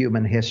most of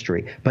human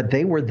history, but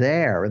they were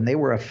there and they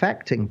were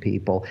affecting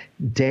people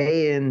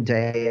day in,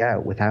 day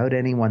out without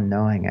anyone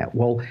knowing it.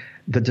 Well,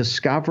 the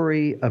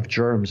discovery of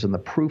germs and the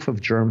proof of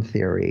germ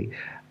theory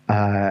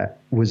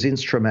was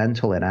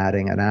instrumental in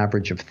adding an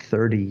average of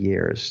 30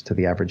 years to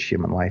the average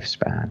human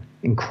lifespan.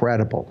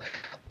 Incredible.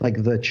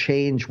 Like the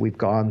change we've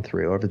gone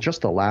through over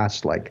just the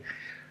last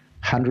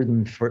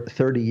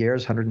 130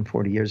 years,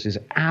 140 years is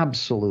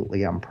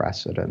absolutely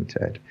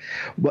unprecedented.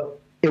 But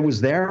it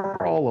was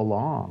there all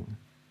along,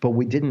 but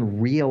we didn't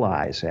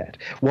realize it.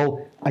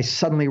 Well, I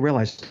suddenly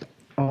realized,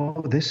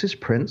 oh, this is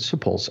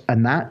principles.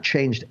 And that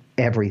changed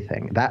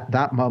everything.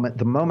 That moment,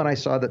 the moment I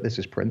saw that this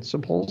is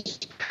principles,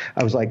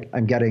 I was like,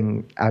 I'm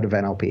getting out of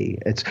NLP.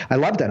 I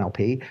loved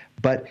NLP,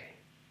 but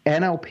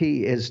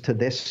NLP is to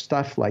this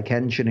stuff like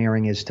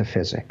engineering is to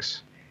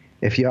physics.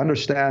 If you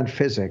understand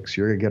physics,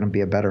 you're going to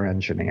be a better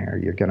engineer.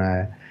 You're going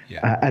to,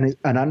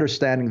 and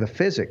understanding the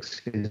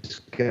physics is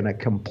going to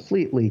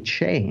completely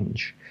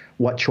change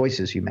what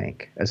choices you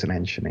make as an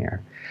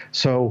engineer.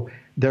 So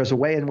there's a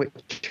way in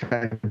which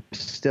I'm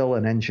still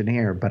an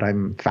engineer, but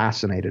I'm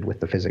fascinated with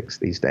the physics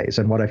these days.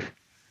 And what I've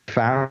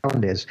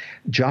found is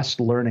just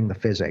learning the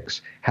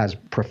physics has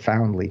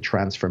profoundly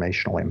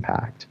transformational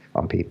impact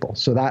on people.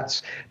 So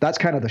that's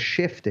kind of the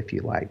shift, if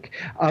you like.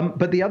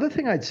 But the other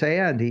thing I'd say,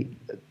 Andy,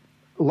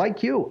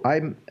 like you,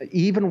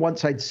 even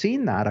once I'd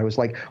seen that, I was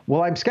like,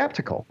 well, I'm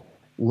skeptical.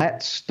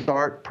 Let's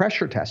start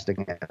pressure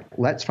testing it.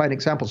 Let's find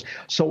examples.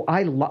 So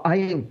I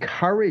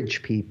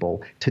encourage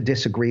people to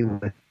disagree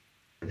with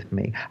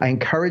me. I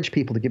encourage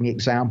people to give me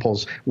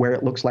examples where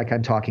it looks like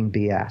I'm talking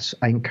BS.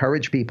 I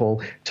encourage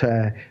people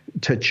to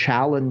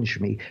challenge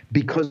me,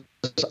 because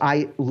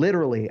I've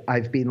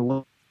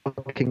been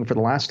looking for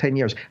the last 10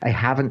 years. I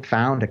haven't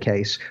found a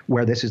case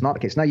where this is not the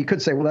case. Now you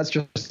could say, well, that's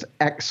just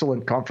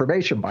excellent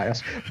confirmation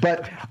bias,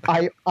 but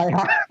I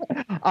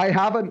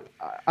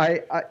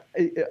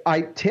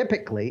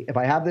typically, if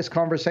I have this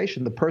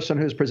conversation, the person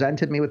who's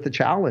presented me with the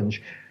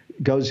challenge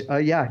goes, oh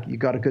yeah, you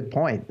got a good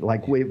point.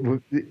 Like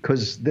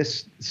because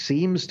this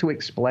seems to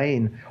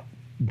explain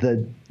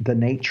the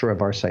nature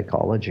of our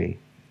psychology.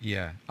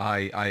 Yeah,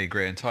 I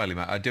agree entirely,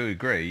 Matt. I do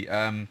agree.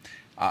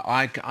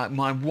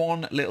 My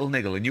one little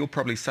niggle, and you'll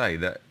probably say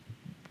that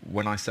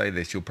when I say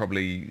this, you'll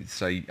probably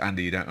say,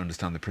 Andy, you don't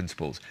understand the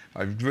principles.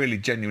 I really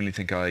genuinely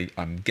think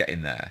I'm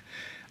getting there.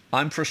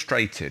 I'm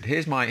frustrated.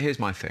 Here's my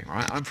thing,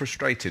 right? I'm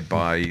frustrated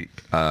by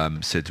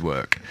Sid's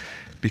work,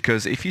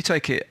 because if you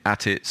take it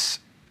at its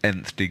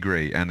nth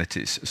degree and at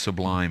its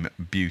sublime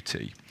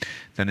beauty,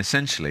 then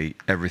essentially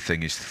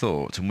everything is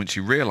thought. And once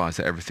you realize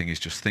that everything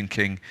is just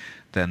thinking,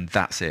 then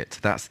that's it.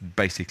 That's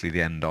basically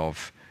the end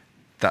of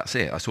that's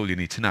it. That's all you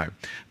need to know.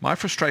 My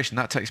frustration,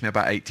 that takes me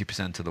about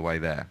 80% of the way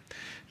there,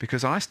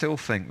 because I still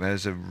think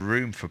there's a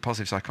room for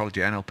positive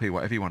psychology, NLP,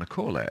 whatever you want to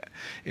call it,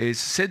 is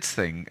Sid's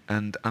thing.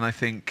 And I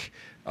think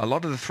a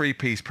lot of the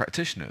 3Ps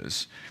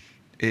practitioners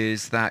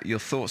is that your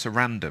thoughts are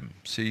random.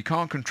 So you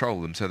can't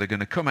control them. So they're going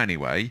to come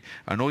anyway.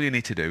 And all you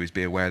need to do is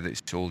be aware that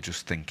it's all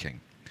just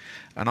thinking.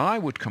 And I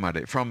would come at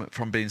it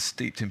from being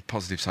steeped in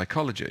positive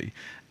psychology.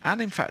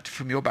 And in fact,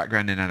 from your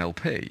background in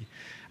NLP,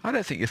 I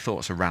don't think your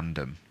thoughts are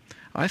random.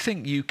 I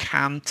think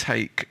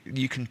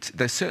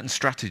there's certain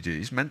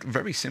strategies,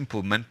 very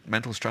simple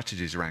mental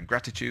strategies around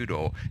gratitude,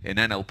 or in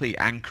NLP,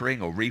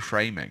 anchoring or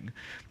reframing,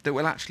 that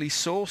will actually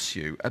source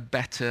you a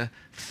better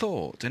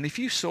thought. And if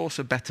you source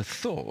a better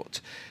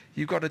thought,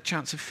 you've got a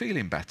chance of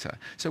feeling better.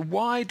 So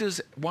my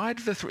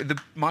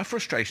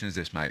frustration is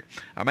this, mate.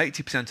 I'm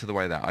 80% of the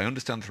way there. I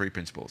understand the 3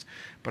 principles,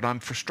 but I'm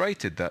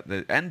frustrated that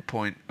the end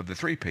point of the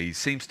 3Ps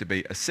seems to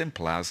be as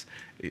simple as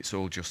it's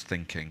all just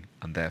thinking,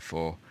 and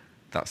therefore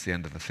that's the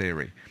end of the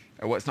theory.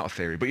 Well, it's not a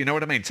theory, but you know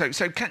what I mean. So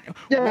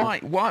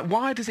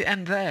why does it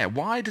end there?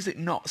 Why does it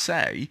not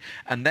say,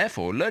 and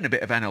therefore learn a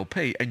bit of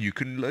NLP and you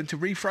can learn to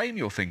reframe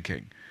your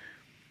thinking?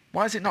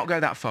 Why does it not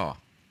go that far?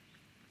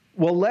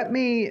 Well, let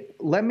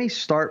me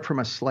start from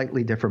a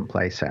slightly different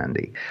place,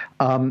 Andy,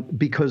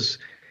 because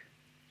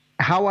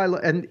how I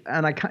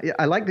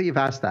like that you've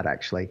asked that.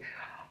 Actually,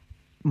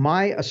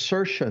 my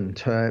assertion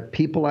to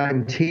people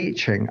I'm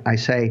teaching, I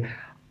say,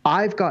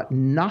 I've got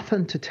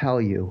nothing to tell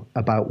you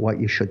about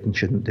what you should and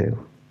shouldn't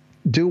do.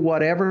 Do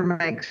whatever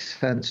makes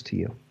sense to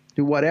you.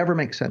 Do whatever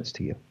makes sense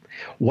to you.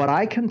 What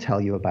I can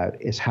tell you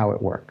about is how it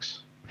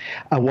works.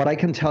 What I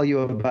can tell you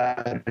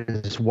about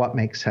is what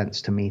makes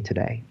sense to me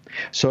today.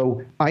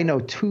 So I know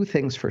 2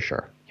 things for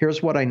sure.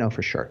 Here's what I know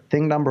for sure.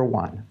 Thing number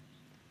 1,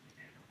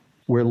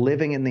 we're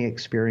living in the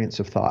experience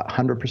of thought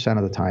 100%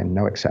 of the time,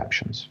 no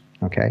exceptions,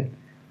 okay?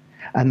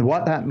 And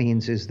what that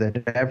means is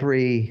that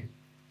every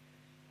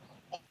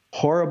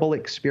horrible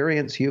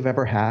experience you've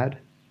ever had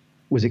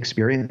was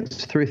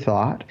experienced through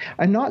thought.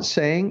 I'm not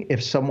saying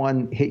if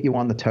someone hit you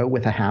on the toe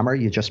with a hammer,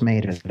 you just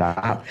made it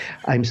up.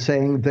 I'm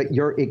saying that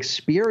your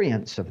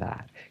experience of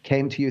that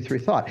came to you through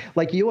thought.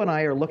 Like you and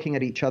I are looking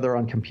at each other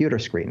on computer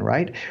screen,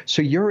 right?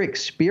 So your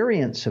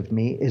experience of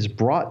me is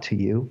brought to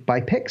you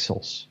by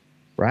pixels,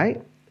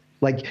 right?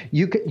 Like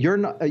you're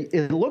not,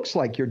 it looks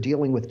like you're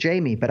dealing with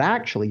Jamie, but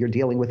actually you're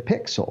dealing with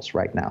pixels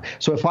right now.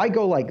 So if I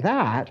go like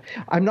that,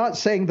 I'm not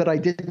saying that I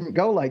didn't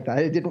go like that.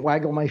 I didn't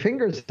waggle my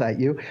fingers at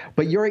you,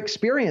 but your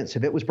experience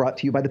of it was brought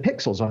to you by the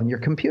pixels on your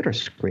computer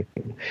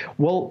screen.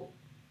 Well,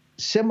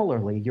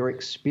 similarly, your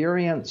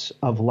experience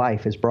of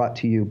life is brought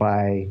to you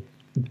by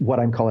what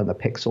I'm calling the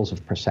pixels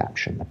of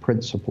perception, the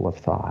principle of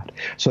thought.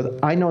 So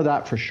I know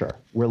that for sure.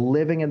 We're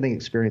living in the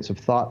experience of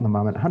thought in the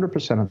moment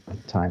 100% of the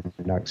time,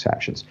 no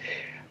exceptions.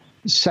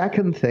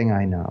 Second thing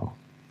I know,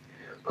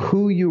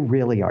 who you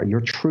really are,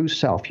 your true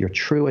self, your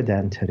true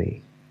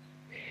identity,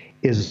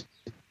 is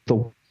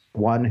the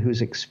one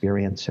who's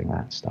experiencing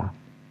that stuff.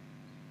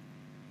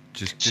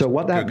 So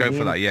what that go means,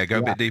 for that, yeah. Go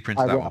a bit deeper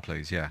into that one,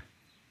 please, yeah.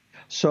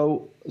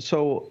 So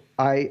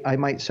I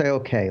might say,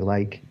 okay,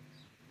 like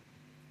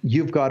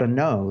you've got a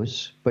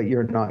nose, but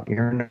you're not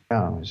your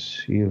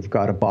nose. You've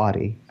got a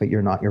body, but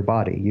you're not your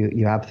body.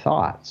 You have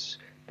thoughts,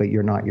 but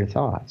you're not your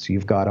thoughts.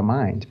 You've got a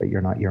mind, but you're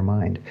not your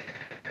mind.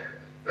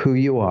 Who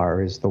you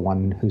are is the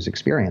one who's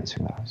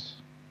experiencing those.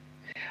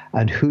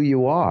 And who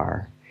you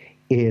are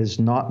is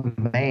not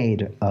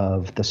made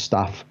of the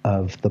stuff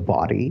of the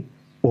body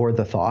or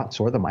the thoughts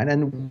or the mind.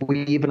 And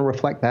we even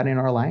reflect that in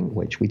our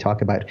language. We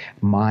talk about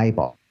my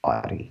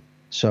body.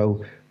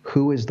 So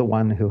who is the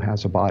one who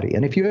has a body?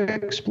 And if you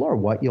explore,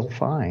 what you'll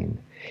find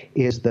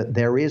is that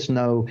there is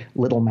no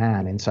little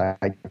man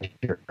inside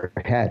your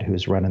head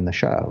who's running the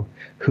show.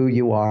 Who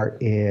you are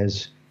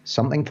is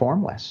something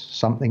formless,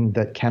 something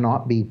that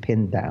cannot be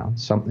pinned down,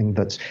 something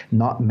that's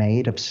not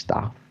made of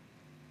stuff.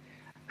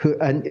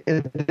 And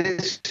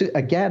this,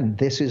 again,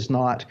 this is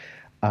not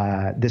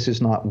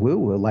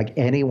woo-woo. Like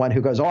anyone who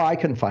goes, oh, I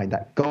can find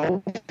that.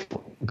 Go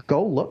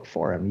look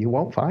for him. You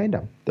won't find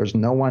him. There's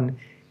no one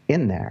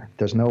in there.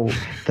 There's no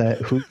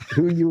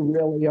who you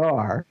really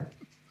are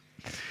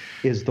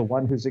is the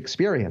one who's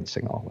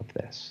experiencing all of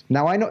this.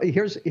 Now I know.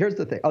 Here's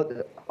the thing.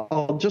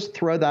 I'll just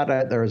throw that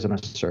out there as an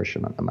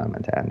assertion at the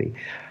moment, Andy.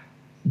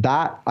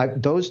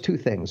 Those 2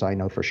 things I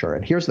know for sure.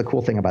 And here's the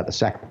cool thing about the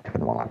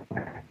second one.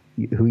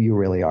 Who you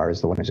really are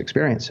is the one who's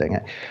experiencing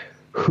it.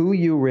 Who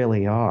you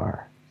really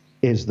are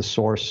is the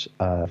source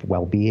of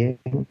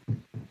well-being,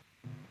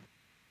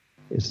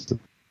 is the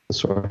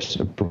source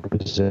of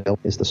Brazil,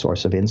 is the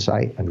source of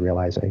insight and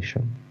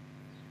realization.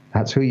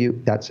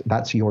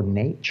 That's your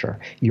nature.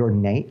 Your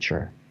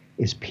nature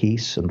is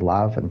peace and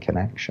love and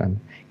connection.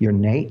 Your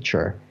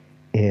nature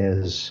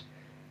is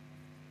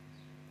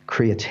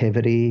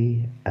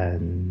creativity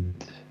and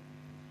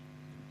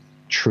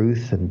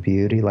truth and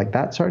beauty. Like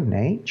that's our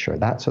nature.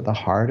 That's at the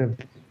heart of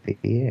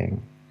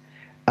being.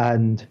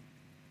 And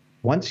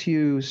once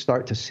you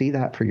start to see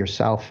that for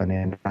yourself and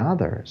in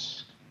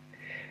others,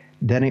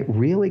 then it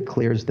really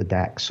clears the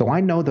deck. So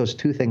I know those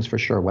two things for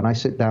sure. When I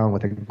sit down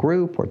with a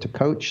group or to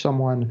coach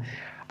someone,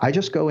 I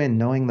just go in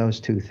knowing those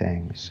two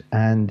things,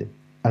 and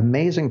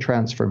amazing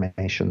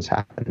transformations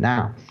happen.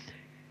 Now,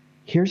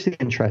 here's the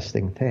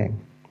interesting thing.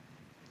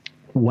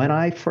 When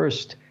I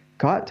first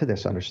got to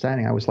this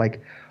understanding, I was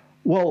like,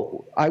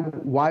 well,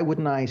 why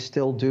wouldn't I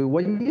still do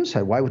what you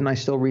said? Why wouldn't I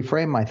still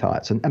reframe my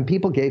thoughts? And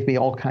people gave me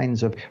all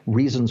kinds of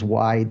reasons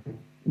why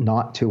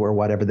not to or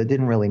whatever that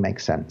didn't really make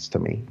sense to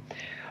me.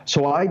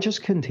 So I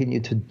just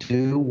continued to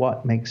do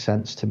what makes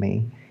sense to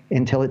me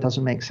until it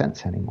doesn't make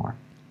sense anymore.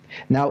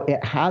 Now,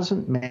 it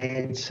hasn't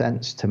made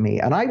sense to me.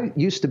 And I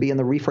used to be in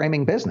the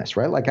reframing business,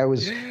 right? Like I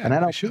was an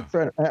NLP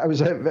trainer. I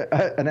was an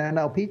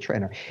NLP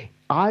trainer.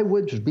 I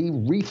would be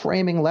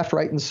reframing left,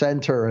 right, and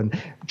center and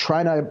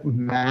trying to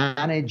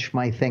manage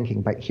my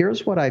thinking. But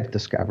here's what I've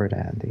discovered,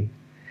 Andy.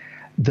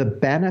 The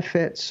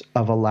benefits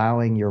of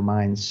allowing your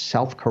mind's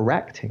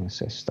self-correcting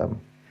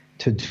system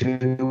to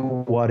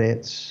do what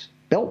it's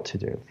built to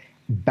do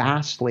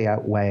vastly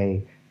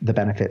outweigh the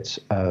benefits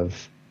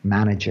of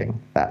managing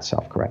that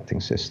self-correcting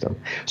system.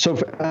 So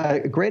a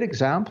great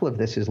example of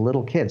this is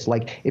little kids.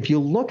 Like if you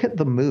look at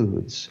the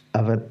moods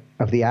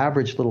of the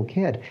average little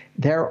kid,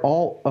 they're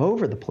all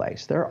over the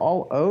place. They're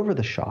all over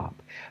the shop.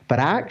 But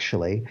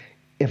actually,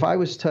 if I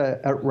was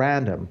to, at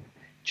random,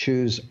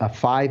 choose a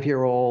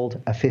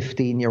 5-year-old, a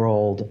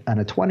 15-year-old, and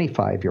a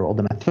 25-year-old,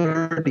 and a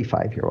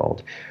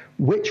 35-year-old,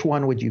 which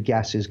one would you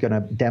guess is going to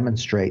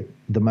demonstrate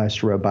the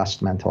most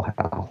robust mental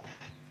health?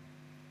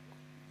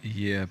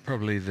 Yeah,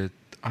 probably the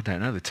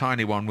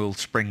tiny one will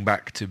spring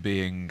back to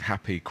being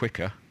happy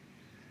quicker.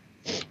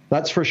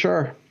 That's for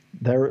sure.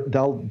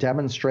 They'll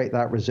demonstrate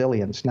that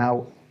resilience.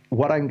 Now,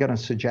 what I'm going to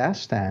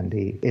suggest,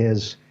 Andy,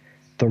 is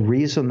the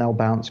reason they'll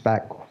bounce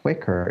back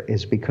quicker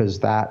is because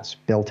that's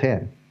built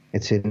in.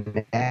 It's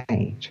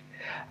innate.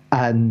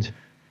 And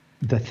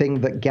the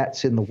thing that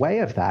gets in the way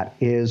of that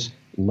is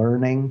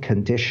learning,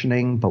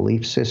 conditioning,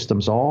 belief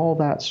systems, all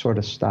that sort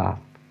of stuff.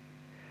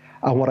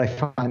 And what I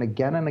find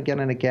again and again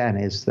and again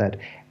is that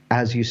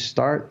as you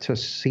start to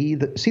see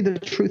the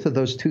truth of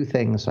those two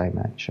things I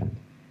mentioned,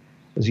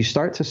 as you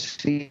start to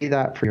see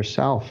that for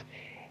yourself,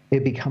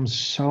 it becomes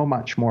so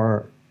much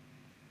more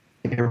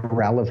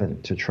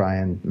irrelevant to try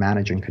and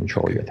manage and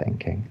control your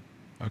thinking.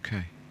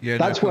 Okay. Yeah.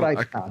 That's what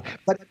I found.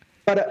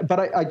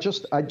 But I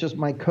just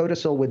my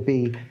codicil would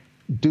be,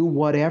 do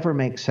whatever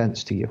makes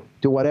sense to you.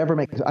 Do whatever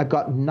makes. I've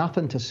got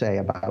nothing to say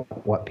about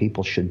what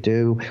people should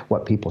do,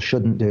 what people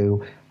shouldn't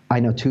do. I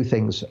know two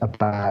things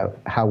about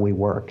how we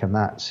work, and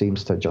that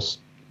seems to just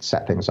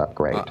set things up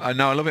great. I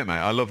know, I love it, mate.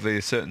 I love the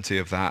certainty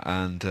of that,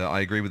 and I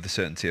agree with the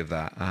certainty of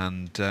that.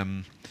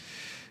 And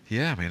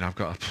yeah, I mean, I've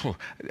got.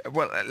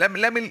 Well, let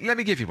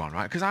me give you one,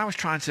 right? Because I was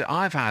trying to.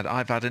 I've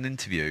had an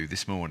interview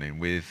this morning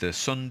with the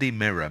Sunday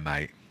Mirror,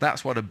 mate.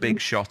 That's what a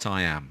big shot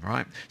I am,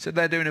 right? So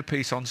they're doing a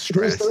piece on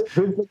stress.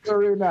 Who's the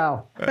guru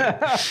now?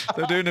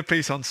 They're doing a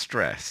piece on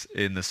stress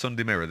in the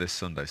Sunday Mirror this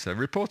Sunday. So a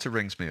reporter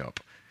rings me up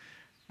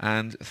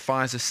and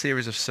fires a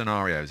series of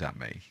scenarios at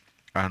me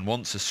and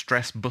wants a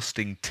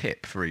stress-busting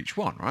tip for each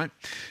one, right?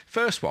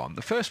 The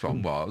first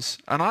one was,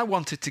 and I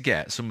wanted to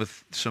get some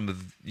of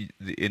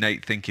the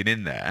innate thinking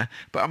in there,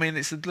 but I mean,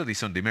 it's the bloody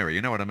Sunday Mirror,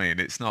 you know what I mean?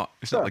 It's not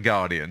the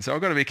Guardian, so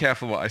I've got to be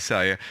careful what I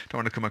say. I don't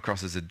want to come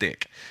across as a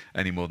dick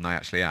any more than I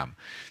actually am.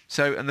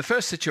 So, and the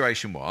first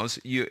situation was,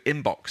 your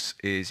inbox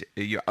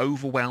you're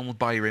overwhelmed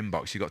by your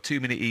inbox. You've got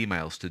too many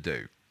emails to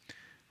do,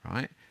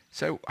 right?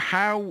 So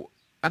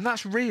and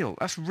that's real,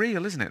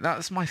 isn't it?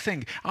 That's my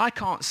thing. I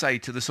can't say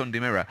to the Sunday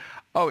Mirror,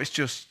 oh, it's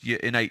just your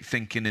innate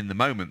thinking in the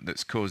moment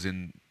that's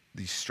causing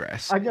the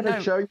stress. I'm going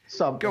to show you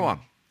something. Go on.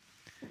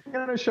 I'm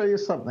going to show you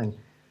something.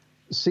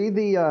 See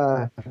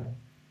the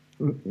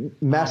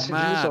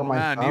messages on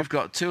my phone? You've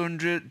got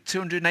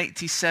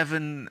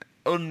 287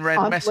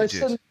 unread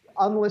messages.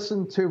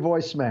 Unlistened to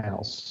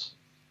voicemails.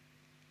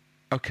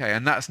 Okay,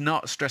 and that's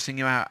not stressing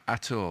you out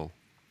at all?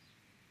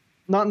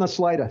 Not in the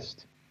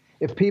slightest.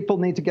 If people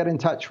need to get in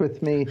touch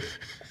with me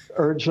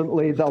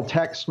urgently, they'll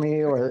text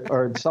me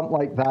or something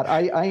like that.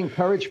 I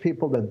encourage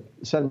people to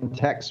send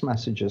text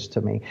messages to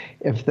me.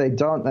 If they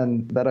don't,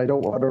 then that I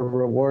don't want to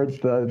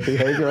reward the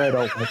behavior I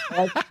don't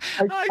want.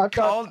 I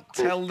can't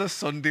tell the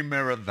Sunday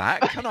Mirror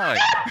that, can I?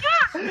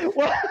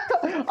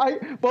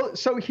 Well,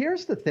 so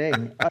here's the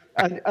thing.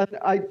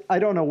 I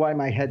don't know why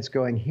my head's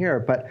going here,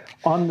 but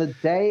on the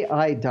day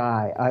I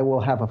die, I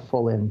will have a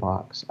full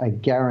inbox. I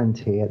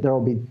guarantee it. There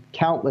will be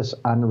countless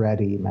unread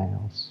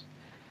emails.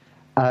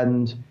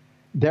 And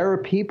there are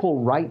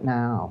people right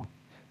now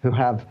who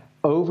have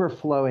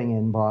overflowing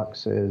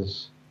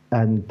inboxes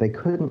and they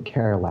couldn't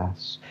care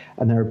less.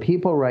 And there are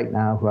people right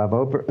now who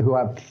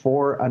have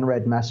 4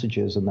 unread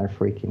messages and they're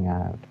freaking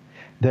out.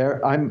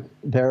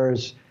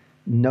 There's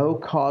no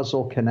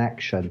causal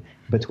connection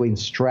between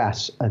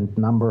stress and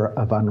number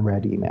of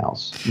unread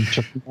emails. It's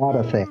just not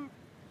a thing.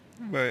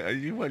 Well,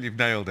 you've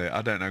nailed it.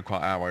 I don't know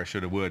quite how I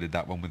should have worded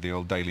that one with the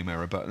old Daily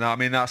Mirror, but no, I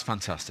mean, that's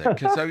fantastic.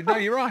 So, no,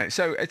 you're right.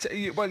 So,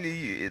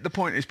 the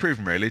point is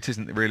proven, really. It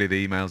isn't really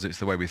the emails, it's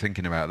the way we're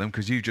thinking about them,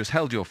 because you just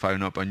held your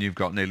phone up and you've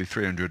got nearly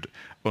 300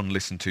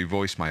 unlistened to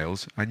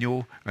voicemails,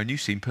 and you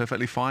seem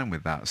perfectly fine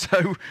with that.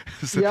 So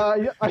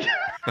yeah,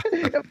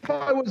 if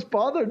I was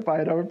bothered by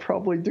it, I would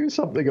probably do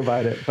something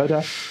about it.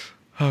 But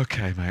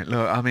okay, mate.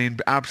 Look, I mean,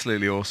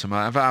 absolutely awesome.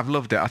 I've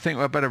loved it. I think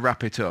I better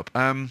wrap it up.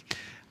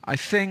 I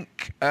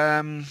think,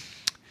 the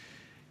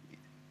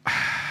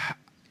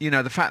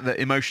fact that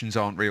emotions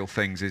aren't real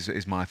things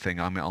is my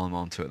thing. I'm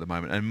onto it at the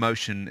moment. And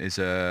emotion is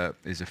a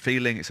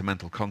feeling. It's a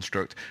mental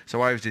construct.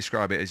 So I always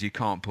describe it as you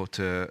can't put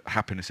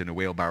happiness in a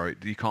wheelbarrow.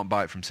 You can't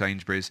buy it from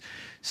Sainsbury's.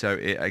 So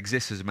it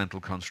exists as a mental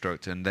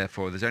construct, and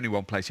therefore there's only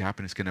one place your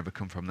happiness can ever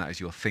come from. That is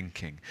your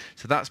thinking.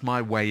 So that's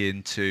my way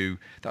into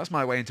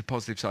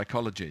positive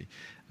psychology.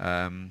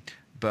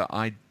 But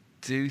I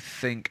do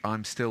think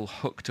I'm still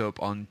hooked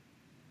up on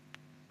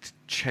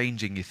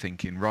changing your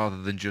thinking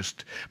rather than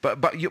just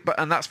but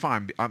and that's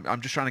fine.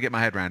 I'm just trying to get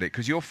my head around it,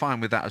 because you're fine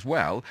with that as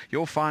well.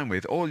 You're fine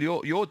with all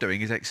you're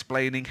doing is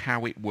explaining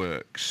how it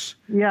works.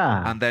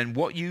 Yeah. And then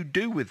what you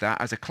do with that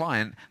as a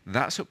client,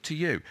 that's up to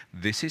you.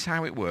 This is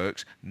how it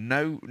works.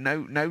 No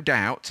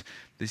doubt.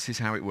 This is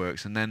how it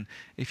works. And then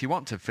if you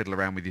want to fiddle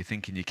around with your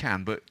thinking, you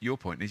can, but your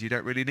point is you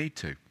don't really need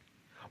to.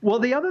 Well,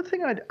 the other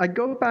thing, I'd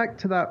go back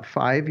to that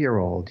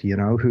 5-year-old,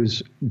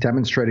 who's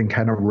demonstrating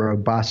kind of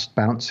robust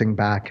bouncing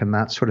back and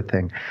that sort of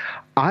thing.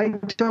 I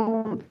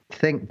don't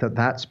think that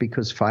that's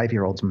because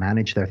 5-year-olds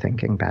manage their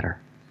thinking better.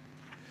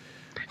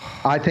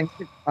 I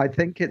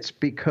think it's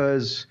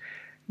because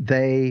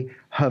they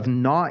have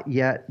not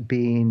yet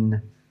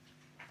been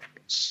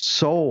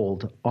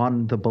sold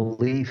on the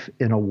belief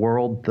in a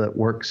world that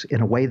works in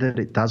a way that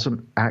it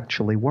doesn't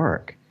actually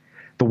work.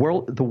 The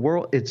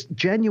world, it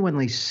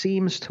genuinely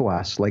seems to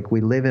us like we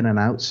live in an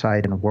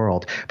outside-in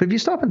world. But if you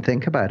stop and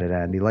think about it,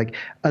 Andy, like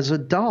as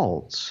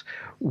adults,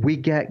 we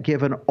get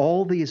given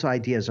all these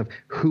ideas of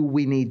who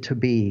we need to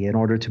be in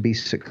order to be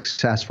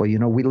successful.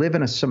 We live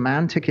in a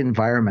semantic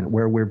environment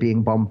where we're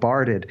being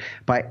bombarded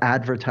by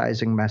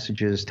advertising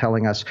messages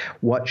telling us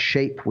what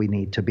shape we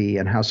need to be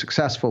and how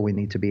successful we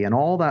need to be and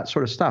all that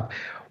sort of stuff.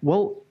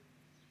 Well,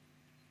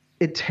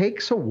 it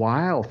takes a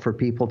while for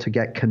people to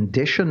get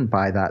conditioned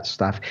by that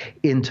stuff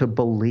into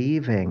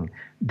believing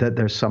that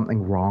there's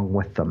something wrong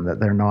with them,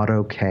 that they're not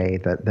okay,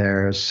 that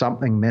there's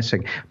something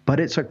missing. But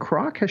it's a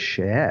crock of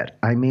shit.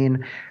 I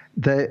mean,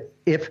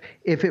 if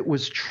it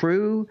was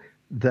true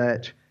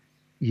that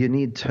you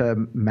need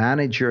to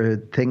manage your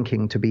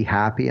thinking to be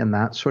happy and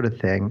that sort of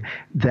thing,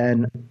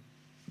 then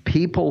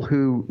people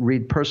who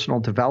read personal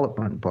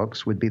development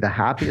books would be the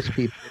happiest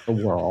people in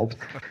the world,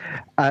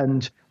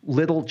 and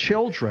little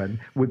children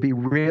would be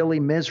really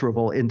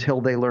miserable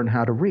until they learn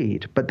how to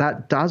read. But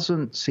that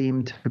doesn't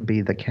seem to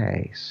be the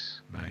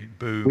case. Mate,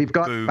 boo. We've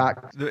got boo.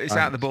 back. It's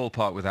out of the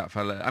ballpark with that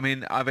fella. I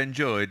mean, I've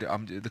enjoyed.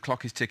 The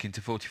clock is ticking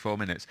to 44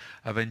 minutes.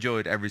 I've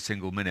enjoyed every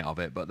single minute of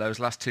it. But those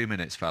last 2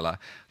 minutes, fella,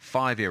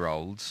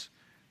 5-year-olds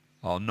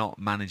are not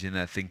managing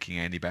their thinking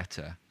any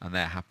better, and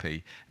they're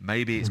happy.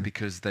 Maybe it's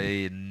because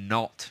they're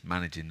not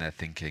managing their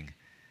thinking.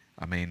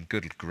 I mean,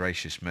 good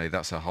gracious me,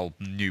 that's a whole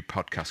new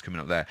podcast coming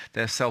up there.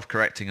 They're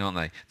self-correcting, aren't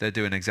they? They're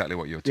doing exactly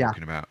what you're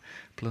talking about.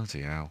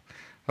 Bloody hell.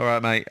 All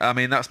right, mate. I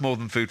mean, that's more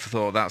than food for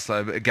thought. That's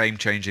a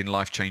game-changing,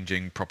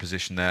 life-changing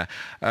proposition there.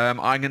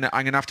 I'm gonna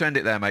have to end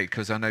it there, mate,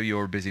 because I know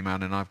you're a busy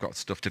man and I've got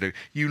stuff to do.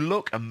 You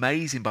look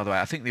amazing, by the way.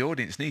 I think the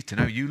audience needs to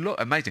know you look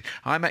amazing.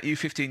 I met you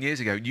 15 years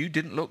ago. You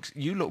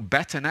look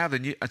better now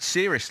than you.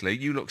 Seriously,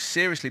 you look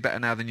seriously better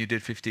now than you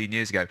did 15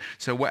 years ago.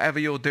 So whatever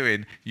you're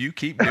doing, you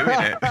keep doing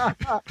it.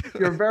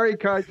 You're very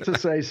kind to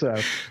say so,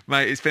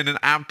 mate. It's been an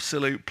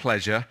absolute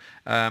pleasure.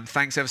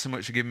 Thanks ever so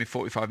much for giving me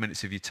 45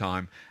 minutes of your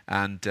time.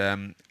 And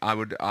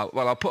I'll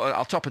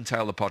top and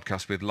tail the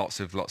podcast with lots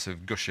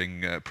of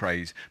gushing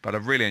praise. But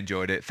I've really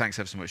enjoyed it. Thanks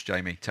ever so much,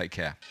 Jamie. Take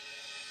care.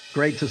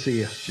 Great to see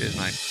you. Cheers,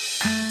 mate.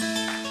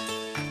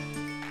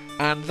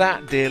 And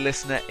that, dear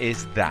listener,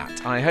 is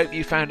that. I hope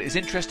you found it as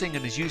interesting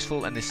and as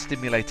useful and as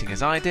stimulating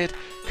as I did.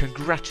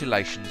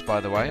 Congratulations,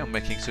 by the way, on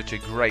making such a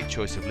great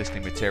choice of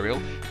listening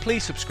material.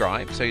 Please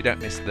subscribe so you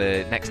don't miss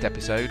the next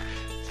episode.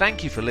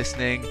 Thank you for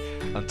listening.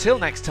 Until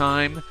next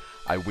time,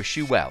 I wish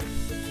you well.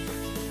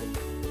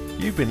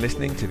 You've been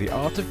listening to the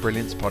Art of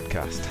Brilliance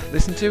podcast.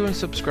 Listen to and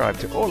subscribe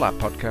to all our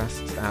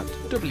podcasts at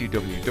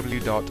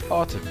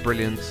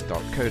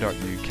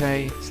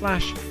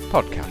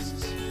www.artofbrilliance.co.uk/podcasts.